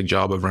fantastic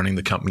job of running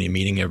the company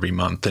meeting every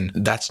month. And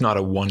that's not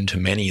a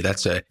one-to-many.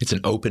 It's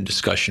an open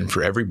discussion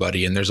for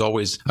everybody. And there's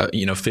always,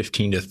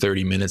 15 to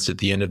 30 minutes at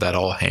the end of that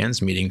all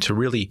hands meeting to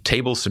really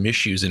table some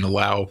issues and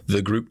allow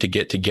the group to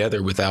get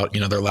together without,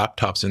 their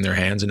laptops in their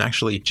hands, and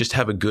actually just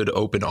have a good,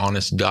 open,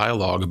 honest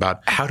dialogue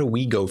about how do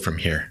we go from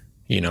here?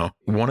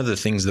 One of the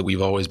things that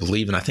we've always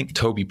believed, and I think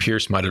Toby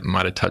Pierce might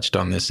have touched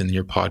on this in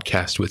your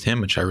podcast with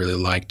him, which I really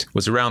liked,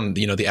 was around,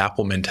 the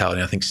Apple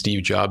mentality. I think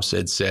Steve Jobs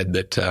said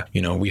that,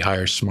 we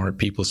hire smart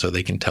people so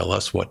they can tell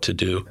us what to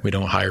do. We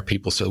don't hire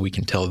people so we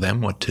can tell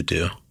them what to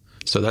do.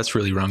 So that's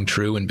really rung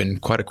true and been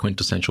quite a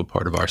quintessential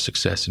part of our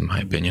success, in my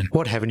opinion.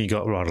 What haven't you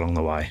got right along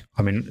the way?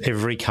 I mean,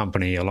 every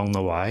company along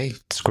the way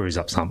screws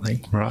up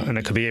something, right? And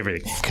it could be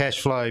everything.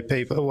 Cash flow,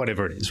 people,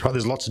 whatever it is, right?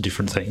 There's lots of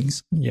different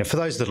things. Yeah, for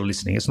those that are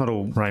listening, it's not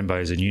all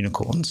rainbows and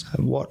unicorns.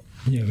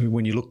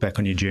 When you look back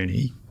on your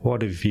journey,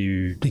 what have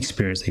you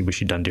experienced that you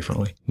wish you'd done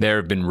differently? There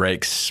have been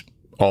rakes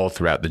all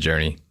throughout the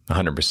journey.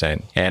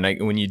 100%. And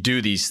when you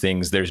do these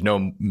things, there's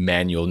no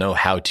manual, no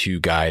how-to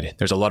guide.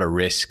 There's a lot of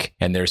risk,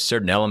 and there's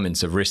certain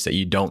elements of risk that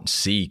you don't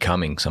see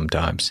coming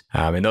sometimes.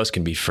 And those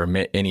can be for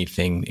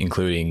anything,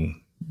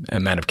 including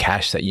amount of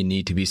cash that you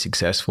need to be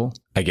successful.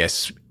 I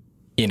guess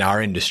in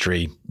our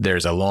industry,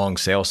 there's a long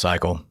sales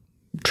cycle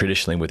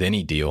traditionally with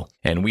any deal,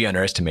 and we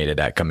underestimated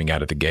that coming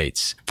out of the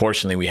gates.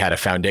 Fortunately, we had a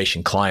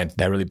foundation client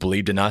that really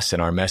believed in us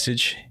and our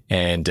message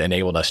and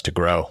enabled us to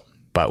grow.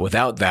 But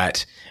without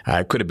that,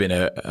 it could have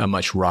been a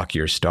much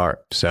rockier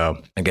start.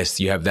 So I guess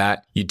you have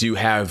that. You do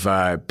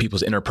have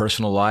people's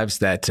interpersonal lives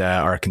that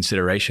are a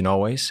consideration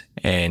always.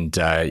 And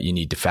you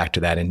need to factor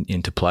that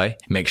into play.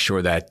 Make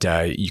sure that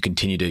you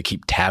continue to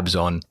keep tabs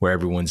on where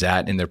everyone's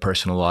at in their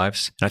personal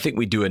lives. And I think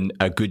we do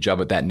a good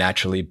job at that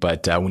naturally.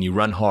 But when you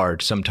run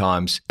hard,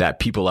 sometimes that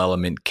people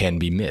element can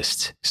be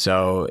missed.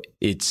 So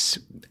it's,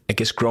 I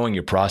guess, growing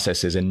your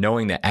processes and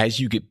knowing that as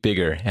you get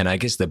bigger, and I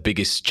guess the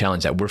biggest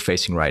challenge that we're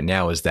facing right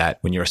now is that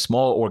when you're a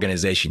small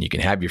organization, you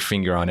can have your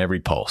finger on every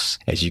pulse.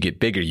 As you get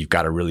bigger, you've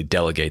got to really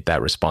delegate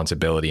that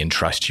responsibility and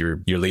trust your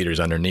leaders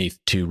underneath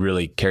to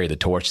really carry the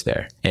torch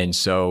there. And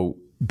so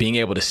being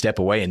able to step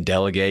away and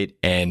delegate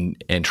and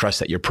trust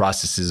that your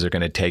processes are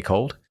going to take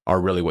hold are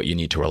really what you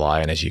need to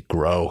rely on as you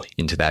grow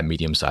into that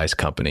medium-sized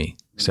company.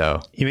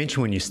 So you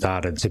mentioned when you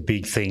started, it's a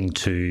big thing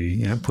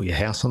to put your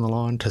house on the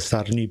line to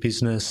start a new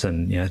business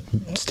and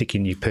stick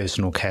in your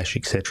personal cash,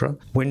 etc.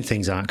 When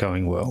things aren't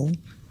going well,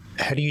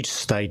 how do you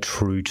stay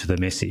true to the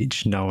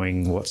message,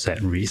 knowing what's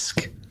at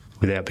risk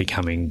without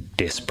becoming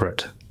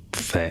desperate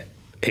for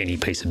any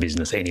piece of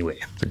business anywhere?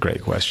 It's a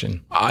great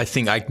question. I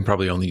think I can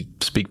probably only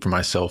speak for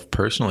myself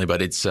personally,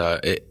 but it's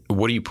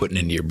what are you putting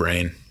into your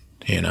brain?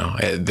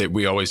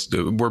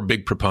 We're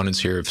big proponents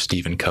here of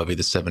Stephen Covey,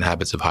 the 7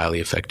 Habits of Highly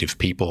Effective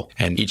People.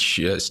 And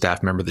each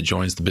staff member that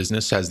joins the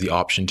business has the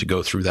option to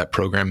go through that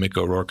program. Mick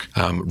O'Rourke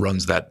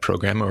runs that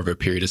program over a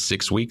period of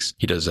 6 weeks.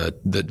 He does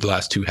the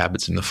last 2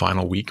 habits in the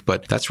final week.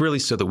 But that's really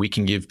so that we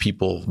can give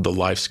people the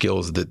life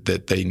skills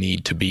that they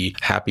need to be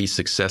happy,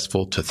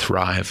 successful, to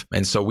thrive.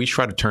 And so we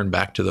try to turn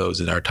back to those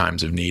in our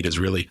times of need, is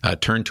really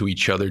turn to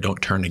each other, don't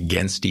turn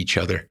against each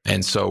other.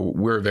 And so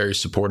we're a very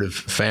supportive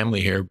family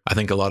here. I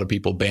think a lot of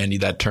people bandy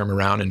that term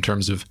around in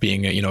terms of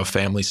being a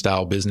family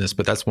style business,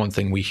 but that's one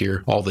thing we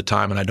hear all the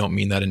time. And I don't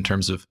mean that in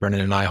terms of Brendon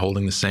and I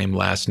holding the same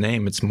last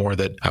name. It's more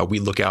that we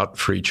look out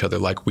for each other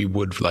like we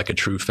would like a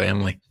true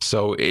family.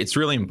 So it's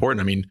really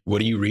important. I mean,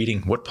 what are you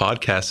reading? What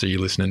podcasts are you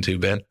listening to,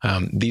 Ben?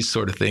 These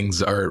sort of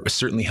things are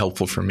certainly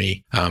helpful for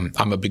me.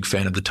 I'm a big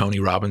fan of the Tony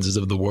Robbinses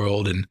of the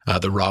world and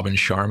the Robin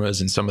Sharmas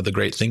and some of the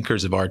great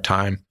thinkers of our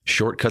time.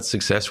 Shortcut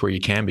success where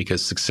you can,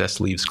 because success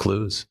leaves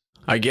clues.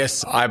 I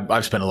guess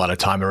I've spent a lot of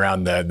time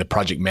around the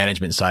project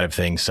management side of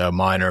things. So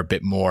mine are a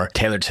bit more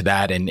tailored to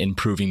that and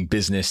improving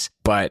business.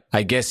 But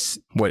I guess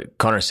what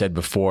Connor said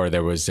before,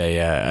 there was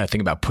a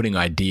thing about putting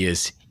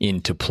ideas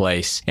into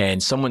place.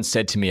 And someone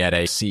said to me at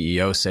a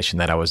CEO session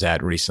that I was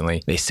at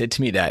recently, they said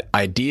to me that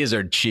ideas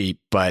are cheap,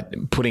 but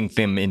putting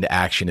them into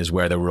action is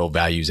where the real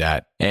value's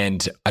at.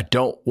 And I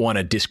don't want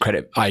to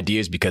discredit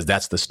ideas, because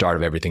that's the start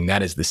of everything.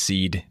 That is the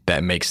seed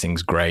that makes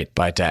things great.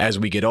 But as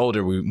we get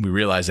older, we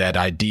realize that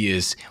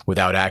ideas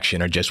without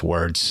action are just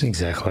words.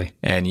 Exactly.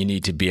 And you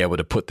need to be able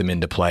to put them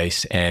into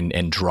place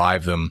and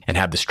drive them and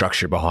have the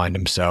structure behind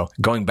them. So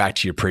going back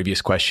to your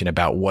previous question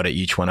about what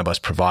each one of us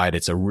provide,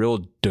 it's a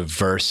real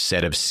diverse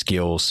set of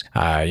skills.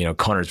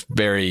 Connor's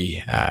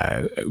very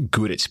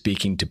good at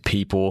speaking to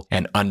people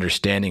and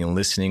understanding and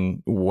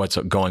listening what's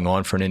going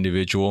on for an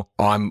individual.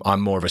 I'm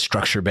more of a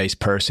structure-based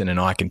person, and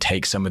I can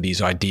take some of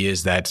these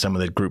ideas that some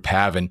of the group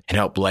have and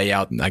help lay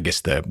out, I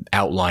guess, the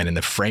outline and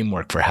the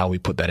framework for how we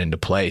put that into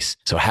place.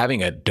 So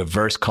having a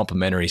diverse,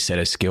 complementary set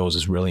of skills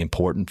is really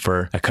important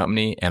for a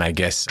company, and I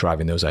guess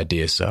driving those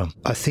ideas. So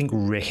I think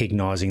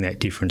recognizing that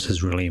difference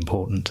is really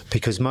important,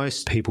 because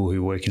most people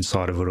who work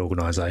inside of an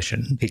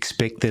organization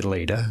expect their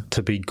leader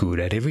to be good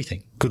at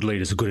everything. Good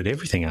leaders are good at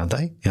everything, aren't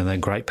they? They're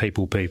great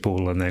people,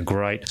 and they're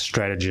great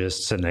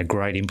strategists, and they're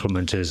great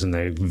implementers, and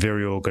they're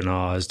very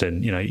organized.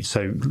 And,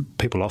 so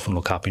people often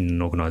look up in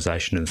an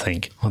organization and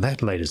think, well,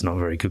 that leader's not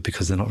very good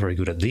because they're not very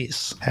good at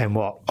this. And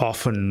what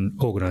often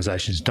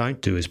organizations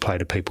don't do is play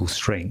to people's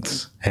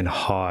strengths and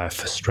hire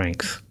for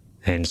strength.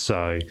 And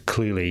so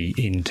clearly,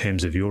 in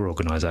terms of your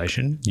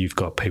organisation, you've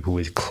got people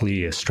with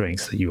clear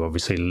strengths that you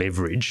obviously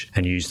leverage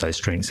and use those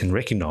strengths and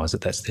recognise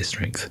that that's their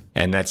strength.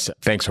 And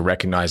thanks for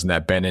recognising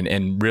that, Ben.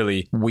 And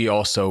really, we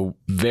also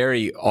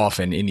very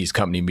often in these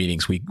company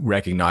meetings, we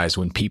recognise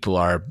when people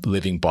are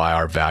living by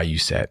our value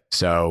set.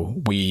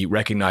 So we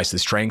recognise the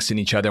strengths in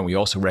each other, and we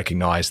also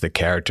recognise the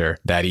character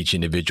that each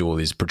individual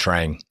is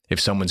portraying. If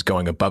someone's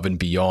going above and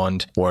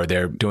beyond, or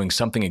they're doing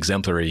something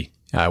exemplary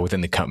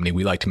within the company,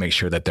 we like to make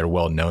sure that they're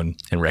well known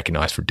and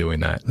recognized for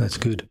doing that. That's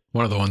good.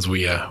 One of the ones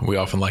we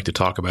often like to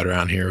talk about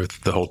around here with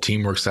the whole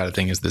teamwork side of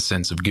thing is the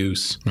sense of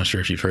goose. I'm not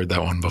sure if you've heard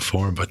that one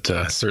before, but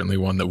certainly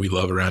one that we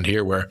love around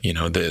here, where,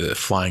 the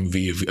flying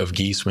V of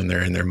geese when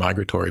they're in their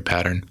migratory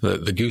pattern,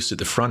 the goose at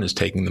the front is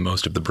taking the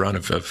most of the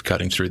brunt of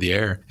cutting through the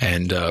air,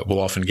 and will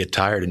often get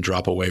tired and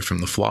drop away from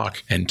the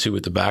flock. And 2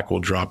 at the back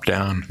will drop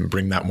down and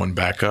bring that one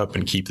back up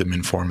and keep them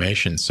in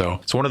formation. So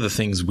one of the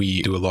things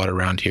we do a lot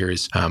around here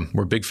is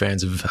we're big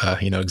fans of,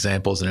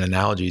 examples and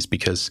analogies,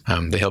 because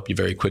they help you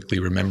very quickly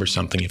remember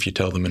something if you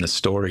tell them in a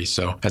story.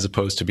 So as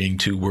opposed to being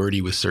too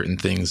wordy with certain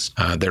things,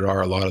 there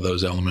are a lot of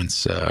those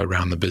elements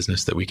around the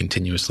business that we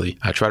continuously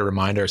try to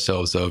remind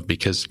ourselves of,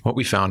 because what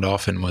we found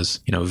often was,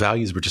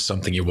 values were just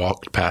something you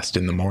walked past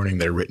in the morning.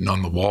 They're written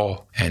on the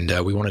wall. And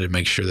we wanted to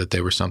make sure that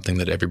they were something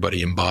that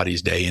everybody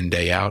embodies day in,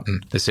 day out.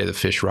 And they say the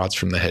fish rots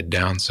from the head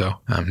down. So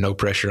no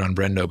pressure on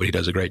Brendo, but he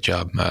does a great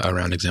job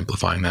around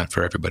exemplifying that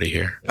for everybody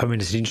here. I mean,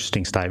 it's an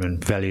interesting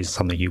statement. Values is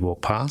something you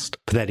walk past,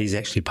 but that is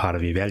actually part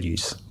of your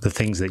values. The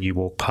things that you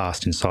walk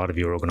past inside of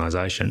your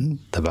organisation,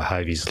 the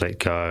behaviours let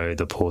go,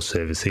 the poor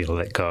service you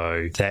let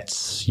go,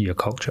 that's your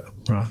culture,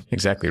 right?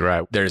 Exactly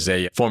right. There's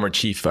a former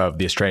chief of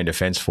the Australian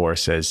Defence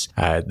Force says,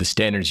 the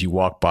standards you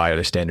walk by are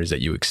the standards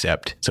that you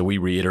accept. So we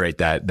reiterate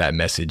that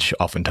message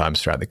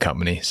oftentimes throughout the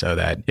company, so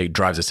that it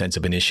drives a sense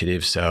of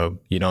initiative. So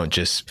you don't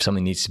just, if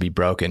something needs to be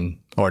broken,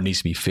 or needs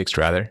to be fixed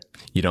rather,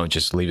 you don't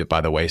just leave it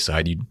by the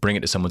wayside. You bring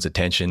it to someone's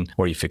attention,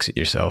 or you fix it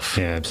yourself.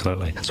 Yeah,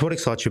 absolutely. So what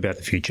excites you about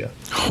the future?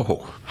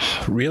 Oh,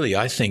 really?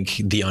 I think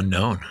the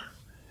unknown.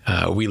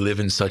 We live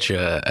in such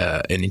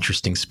an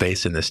interesting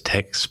space in this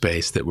tech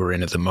space that we're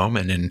in at the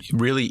moment. And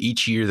really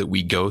each year that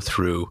we go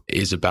through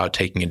is about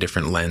taking a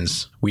different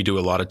lens. We do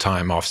a lot of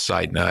time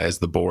offsite as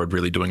the board,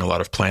 really doing a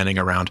lot of planning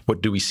around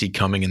what do we see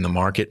coming in the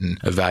market and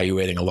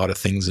evaluating a lot of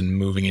things and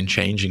moving and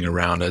changing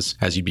around. As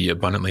you'd be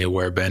abundantly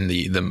aware, Ben,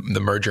 the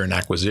merger and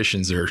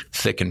acquisitions are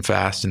thick and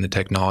fast in the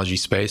technology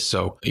space.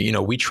 So,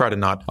 we try to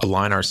not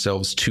align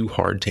ourselves too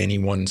hard to any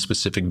one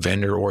specific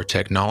vendor or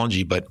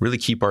technology, but really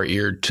keep our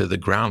ear to the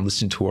ground,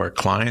 listen to our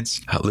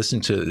clients,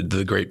 listen to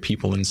the great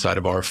people inside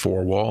of our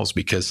four walls,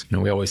 because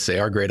we always say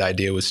our great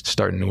idea was to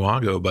start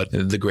Nuago, but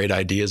the great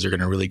ideas are going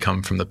to really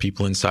come from the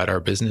people inside our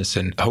business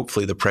and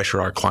hopefully the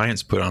pressure our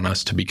clients put on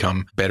us to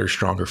become better,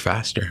 stronger,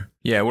 faster.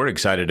 Yeah, we're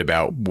excited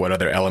about what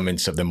other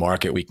elements of the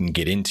market we can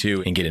get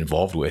into and get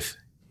involved with.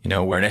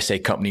 We're an SA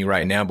company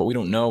right now, but we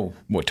don't know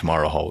what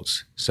tomorrow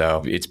holds.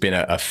 So it's been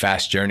a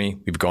fast journey.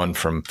 We've gone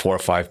from 4 or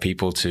 5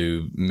 people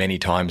to many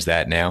times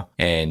that now,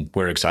 and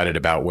we're excited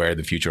about where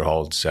the future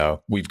holds.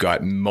 So we've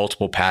got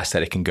multiple paths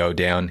that it can go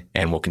down,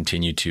 and we'll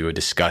continue to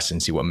discuss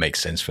and see what makes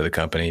sense for the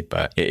company.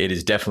 But it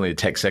is definitely, the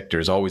tech sector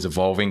is always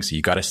evolving, so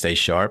you got to stay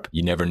sharp.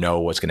 You never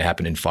know what's going to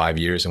happen in 5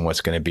 years and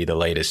what's going to be the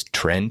latest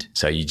trend.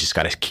 So you just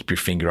got to keep your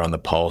finger on the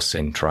pulse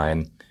and try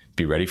and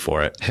be ready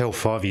for it. Hell,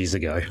 5 years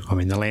ago,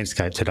 the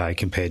landscape today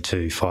compared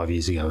to 5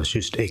 years ago is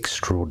just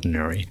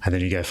extraordinary. And then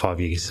you go 5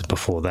 years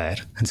before that,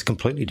 and it's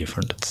completely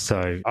different.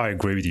 So I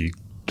agree with you.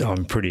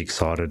 I'm pretty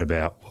excited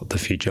about what the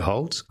future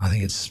holds. I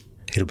think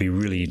it'll be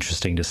really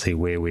interesting to see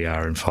where we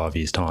are in 5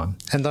 years' time.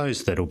 And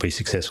those that will be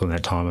successful in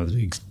that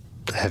time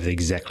have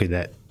exactly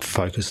that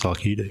focus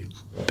like you do.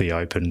 Be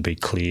open, be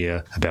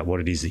clear about what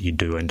it is that you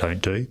do and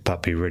don't do,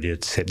 but be ready to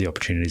accept the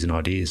opportunities and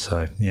ideas.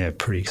 So, yeah,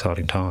 pretty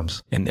exciting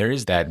times. And there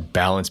is that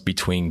balance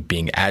between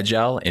being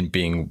agile and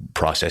being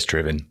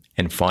process-driven,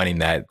 and finding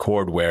that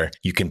chord where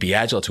you can be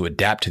agile to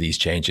adapt to these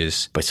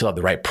changes, but still have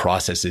the right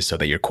processes so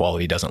that your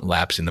quality doesn't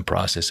lapse in the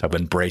process of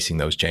embracing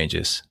those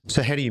changes.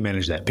 So how do you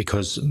manage that?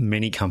 Because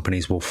many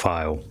companies will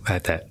fail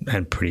at that,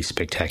 and pretty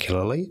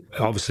spectacularly.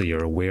 Obviously,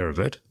 you're aware of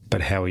it. But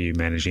how are you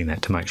managing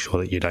that to make sure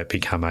that you don't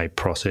become a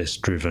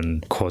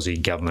process-driven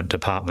quasi-government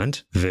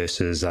department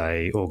versus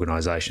a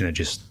organisation that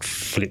just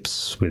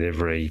flips with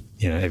every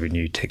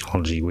new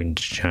technology wind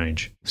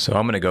change? So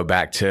I'm going to go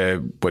back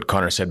to what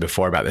Connor said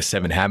before about the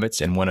 7 habits,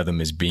 and one of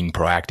them is being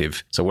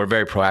proactive. So we're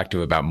very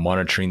proactive about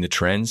monitoring the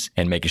trends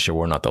and making sure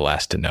we're not the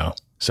last to know.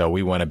 So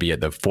we want to be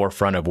at the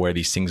forefront of where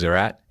these things are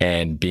at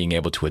and being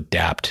able to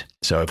adapt.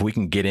 So if we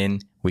can get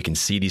in, we can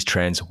see these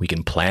trends, we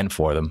can plan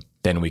for them,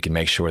 then we can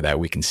make sure that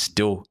we can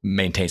still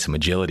maintain some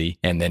agility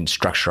and then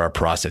structure our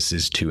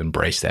processes to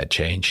embrace that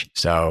change.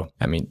 So,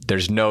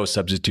 there's no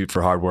substitute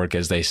for hard work,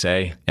 as they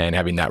say, and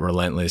having that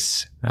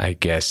relentless,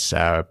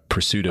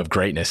 pursuit of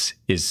greatness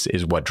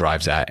is what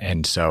drives that.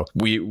 And so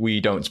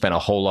we don't spend a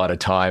whole lot of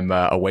time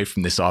away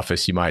from this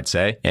office, you might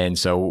say. And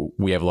so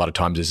we have a lot of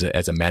times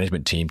as a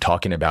management team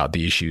talking about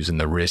the issues and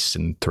the risks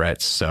and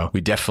threats. So we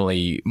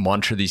definitely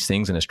monitor these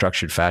things in a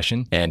structured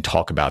fashion and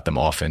talk about them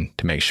often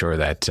to make sure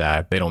that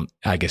they don't,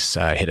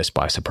 hit us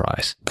by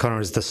surprise.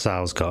 Connor is the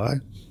sales guy.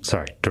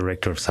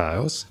 Director of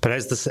sales. But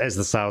as the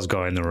sales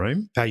guy in the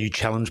room, are you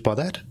challenged by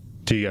that?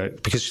 Do you go,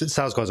 because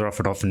sales guys are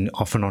often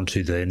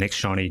onto the next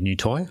shiny new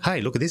toy.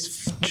 Hey, look at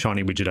this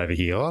shiny widget over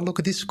here. Oh, look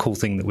at this cool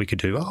thing that we could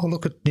do. Oh,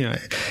 look at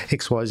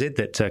XYZ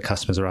that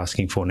customers are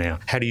asking for now.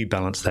 How do you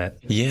balance that?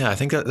 Yeah, I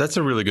think that's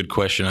a really good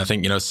question. I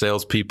think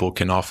salespeople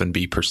can often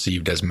be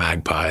perceived as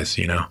magpies.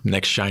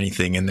 Next shiny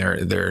thing, and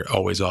they're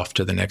always off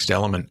to the next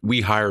element.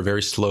 We hire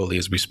very slowly,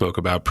 as we spoke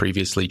about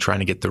previously, trying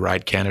to get the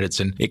right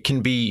candidates, and it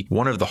can be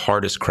one of the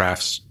hardest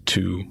crafts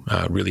to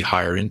really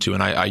hire into.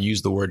 And I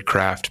use the word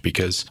craft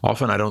because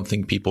often I don't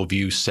think people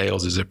view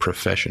sales as a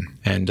profession.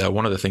 And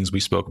one of the things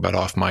we spoke about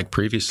off mic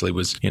previously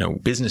was,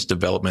 business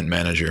development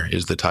manager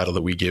is the title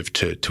that we give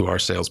to our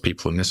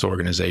salespeople in this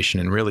organization.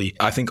 And really,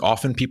 I think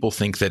often people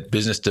think that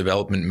business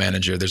development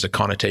manager, there's a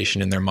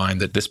connotation in their mind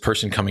that this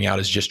person coming out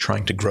is just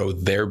trying to grow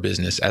their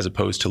business as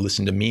opposed to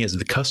listen to me as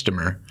the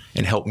customer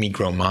and help me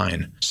grow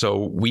mine. So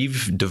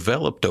we've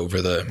developed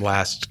over the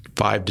last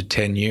 5 to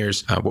 10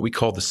 years what we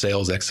call the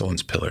sales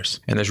excellence pillars.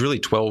 And there's really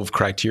 12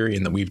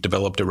 criterion that we've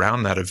developed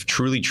around that of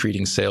truly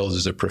treating sales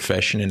as a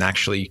profession and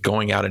actually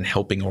going out and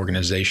helping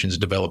organizations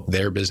develop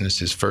their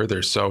businesses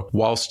further. So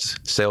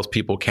whilst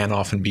salespeople can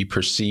often be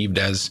perceived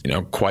as,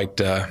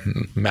 quite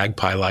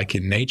magpie-like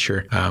in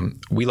nature,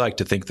 we like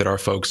to think that our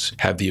folks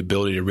have the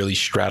ability to really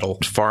straddle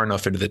far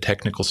enough into the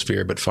technical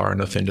sphere, but far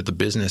enough into the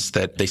business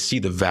that they see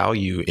the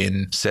value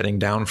in setting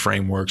down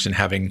frameworks and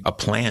having a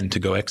plan to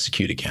go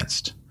execute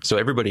against. So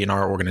everybody in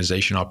our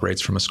organization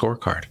operates from a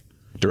scorecard.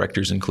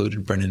 Directors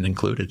included, Brendon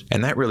included.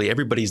 And that really,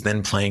 everybody's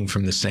then playing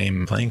from the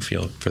same playing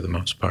field for the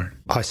most part.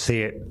 I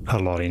see it a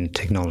lot in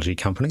technology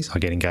companies. I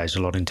get engaged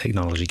a lot in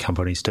technology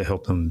companies to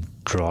help them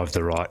drive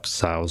the right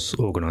sales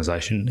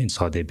organisation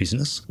inside their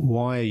business.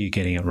 Why are you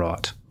getting it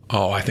right?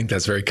 Oh, I think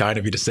that's very kind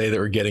of you to say that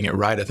we're getting it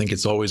right. I think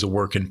it's always a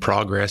work in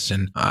progress.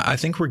 And I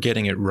think we're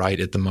getting it right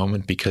at the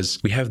moment because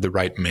we have the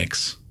right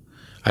mix.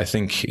 I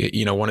think,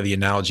 one of the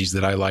analogies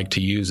that I like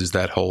to use is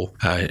that whole,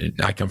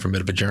 I come from a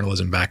bit of a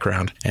journalism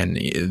background, and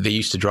they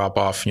used to drop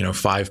off,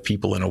 5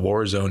 people in a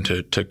war zone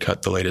to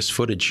cut the latest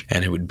footage.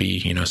 And it would be,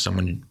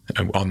 someone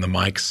on the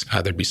mics,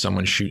 there'd be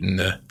someone shooting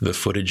the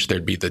footage,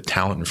 there'd be the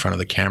talent in front of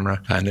the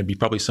camera, and there'd be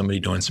probably somebody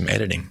doing some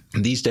editing.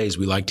 And these days,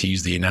 we like to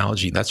use the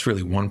analogy, that's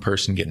really one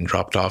person getting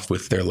dropped off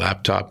with their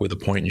laptop with a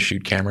point and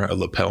shoot camera, a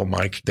lapel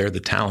mic. They're the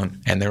talent,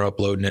 and they're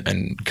uploading it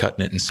and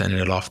cutting it and sending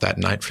it off that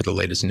night for the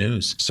latest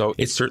news. So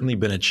it's certainly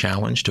been a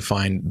challenge to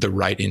find the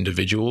right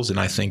individuals. And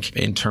I think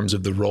in terms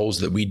of the roles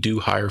that we do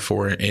hire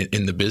for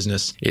in the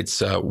business,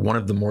 it's one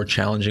of the more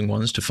challenging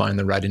ones to find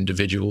the right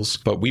individuals.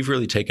 But we've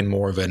really taken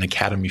more of an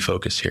academy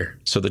focus here.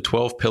 So the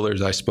 12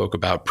 pillars I spoke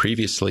about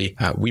previously,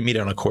 we meet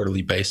on a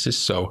quarterly basis.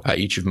 So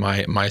each of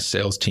my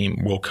sales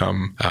team will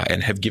come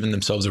and have given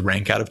themselves a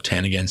rank out of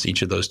 10 against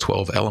each of those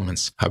 12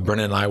 elements.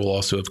 Brendon and I will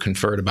also have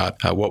conferred about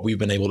what we've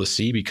been able to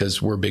see,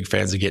 because we're big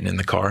fans of getting in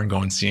the car and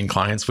going and seeing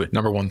clients. But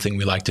number one thing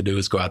we like to do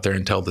is go out there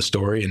and tell the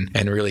story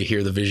and really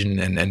hear the vision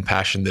and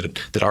passion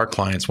that our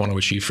clients want to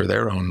achieve for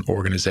their own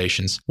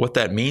organizations. What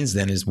that means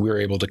then is we're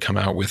able to come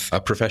out with a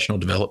professional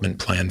development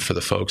plan for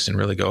the folks and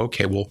really go,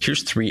 okay, well,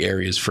 here's 3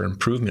 areas for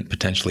improvement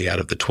potentially out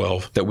of the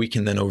 12 that we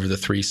can then over the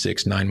 3,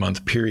 6, 9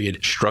 month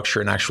period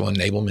structure an actual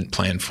enablement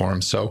plan for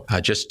them. So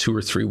just 2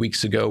 or 3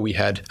 weeks ago, we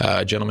had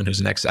a gentleman who's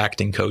an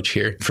ex-acting coach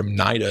here from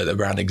NIDA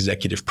around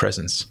executive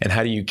presence. And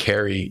how do you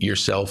carry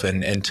yourself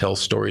and tell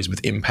stories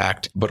with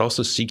impact, but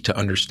also seek to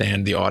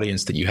understand the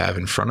audience that you have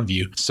in front of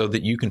you so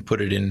that you can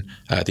put it in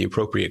the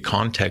appropriate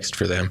context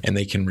for them and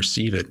they can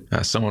receive it.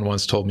 Someone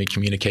once told me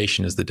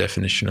communication is the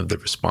definition of the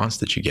response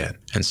that you get.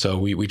 And so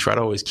we try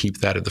to always keep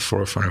that at the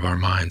forefront of our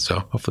mind. So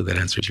hopefully that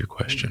answers your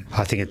question.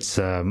 I think it's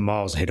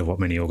miles ahead of what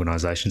many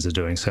organisations are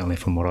doing, certainly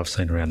from what I've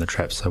seen around the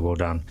trap. So well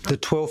done. The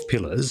 12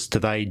 pillars, do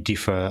they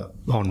differ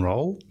on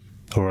role?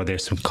 Or are there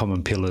some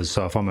common pillars?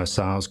 So if I'm a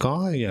sales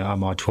guy, are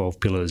my 12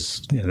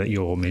 pillars that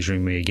you're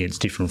measuring me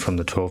against different from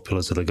the 12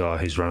 pillars of the guy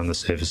who's running the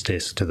service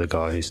desk to the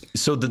guy who's...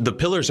 So the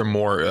pillars are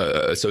more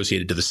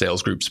associated to the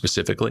sales group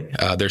specifically.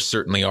 There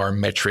certainly are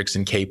metrics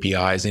and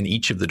KPIs in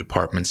each of the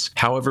departments.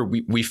 However,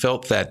 we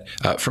felt that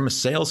from a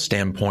sales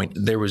standpoint,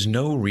 there was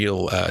no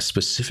real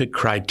specific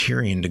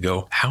criterion to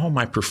go, how am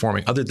I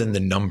performing other than the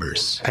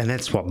numbers? And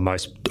that's what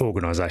most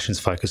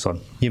organisations focus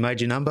on. You made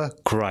your number?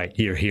 Great,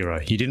 you're a hero.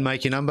 You didn't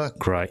make your number?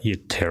 Great, you're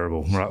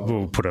terrible. Right,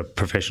 we'll put a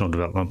professional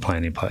development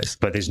plan in place.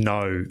 But there's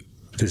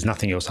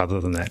nothing else other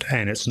than that.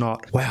 And it's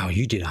not, wow,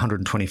 you did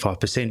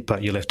 125%,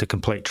 but you left a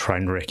complete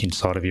train wreck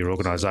inside of your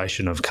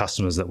organisation of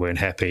customers that weren't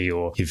happy,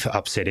 or you've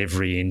upset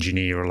every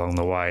engineer along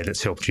the way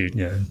that's helped you.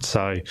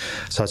 So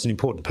it's an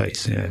important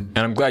piece. Yeah. And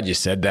I'm glad you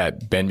said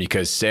that, Ben,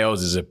 because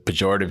sales is a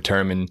pejorative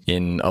term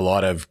in a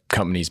lot of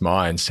companies'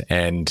 minds,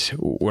 and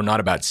we're not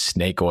about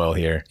snake oil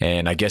here.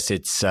 And I guess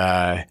it's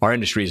our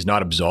industry is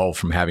not absolved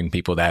from having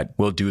people that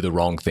will do the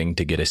wrong thing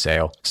to get a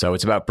sale. So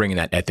it's about bringing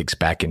that ethics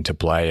back into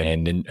play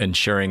and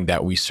ensuring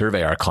that we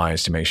survey our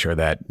clients to make sure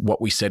that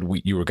what we said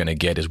you were going to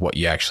get is what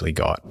you actually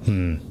got.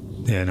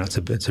 Yeah, no, it's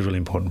a really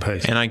important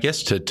piece. And I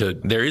guess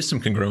there is some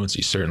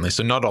congruency, certainly.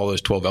 So not all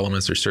those 12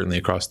 elements are certainly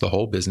across the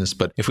whole business.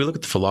 But if we look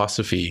at the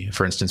philosophy,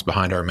 for instance,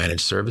 behind our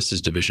managed services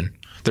division,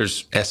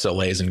 there's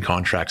SLAs and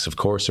contracts, of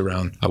course,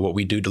 around what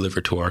we do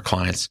deliver to our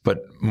clients. But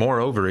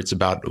moreover, it's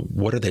about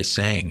what are they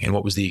saying and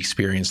what was the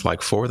experience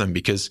like for them?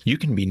 Because you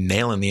can be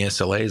nailing the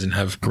SLAs and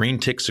have green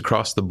ticks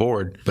across the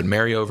board, but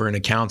Mary over in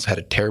accounts had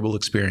a terrible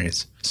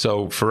experience.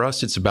 So for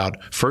us, it's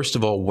about, first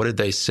of all, what did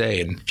they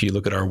say? And if you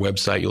look at our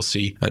website, you'll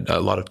see a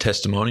lot of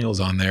testimonials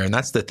on there. And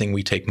that's the thing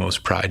we take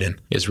most pride in,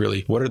 is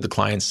really what are the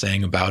clients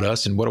saying about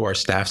us and what do our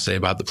staff say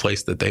about the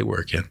place that they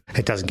work in?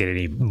 It doesn't get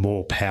any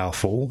more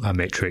powerful a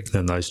metric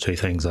than those two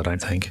things, I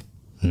don't think.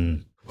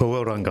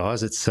 Well done,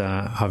 guys.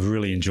 I've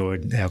really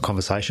enjoyed our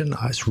conversation.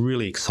 It's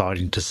really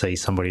exciting to see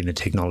somebody in the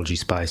technology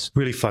space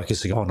really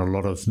focusing on a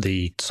lot of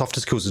the softer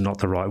skills is not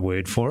the right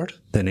word for it.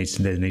 There needs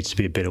to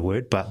be a better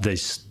word, but the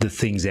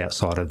things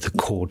outside of the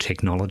core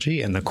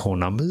technology and the core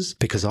numbers,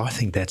 because I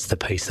think that's the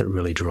piece that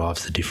really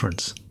drives the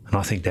difference. And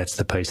I think that's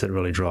the piece that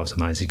really drives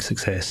amazing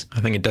success. I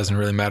think it doesn't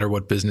really matter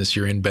what business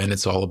you're in, Ben.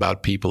 It's all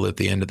about people at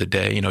the end of the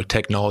day.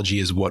 Technology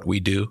is what we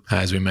do.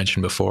 As we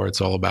mentioned before,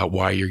 it's all about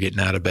why you're getting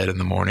out of bed in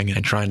the morning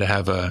and trying to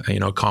have a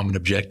common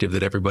objective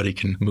that everybody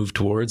can move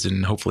towards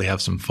and hopefully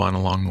have some fun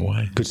along the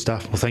way. Good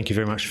stuff. Well, thank you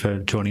very much for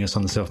joining us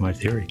on the Self-Made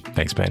Theory.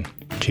 Thanks, Ben.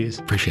 Cheers.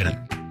 Appreciate it.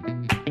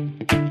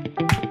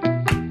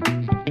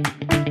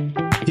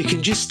 You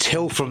can just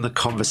tell from the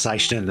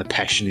conversation and the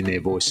passion in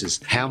their voices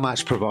how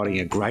much providing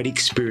a great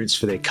experience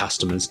for their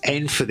customers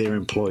and for their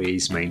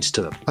employees means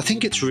to them. I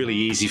think it's really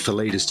easy for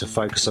leaders to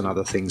focus on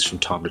other things from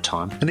time to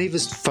time, and even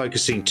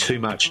focusing too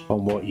much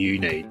on what you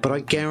need. But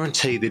I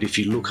guarantee that if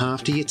you look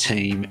after your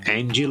team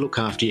and you look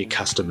after your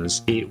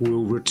customers, it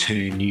will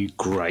return you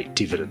great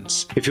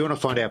dividends. If you want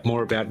to find out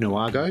more about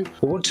Nuago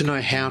or want to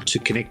know how to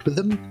connect with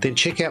them, then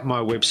check out my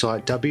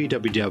website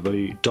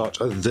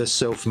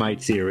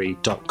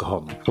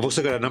www.theselfmadetheory.com. I've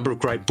also got a number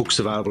number of great books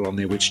available on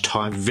there which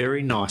tie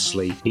very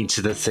nicely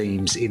into the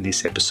themes in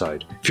this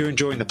episode. If you're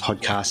enjoying the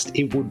podcast,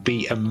 it would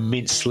be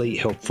immensely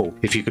helpful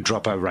if you could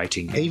drop a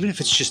rating, even if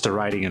it's just a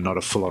rating and not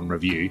a full-on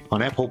review,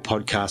 on Apple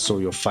Podcasts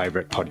or your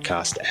favourite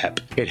podcast app.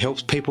 It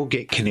helps people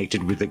get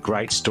connected with the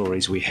great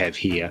stories we have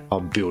here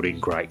on building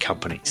great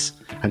companies.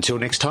 Until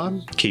next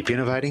time, keep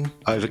innovating,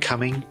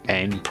 overcoming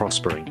and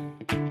prospering.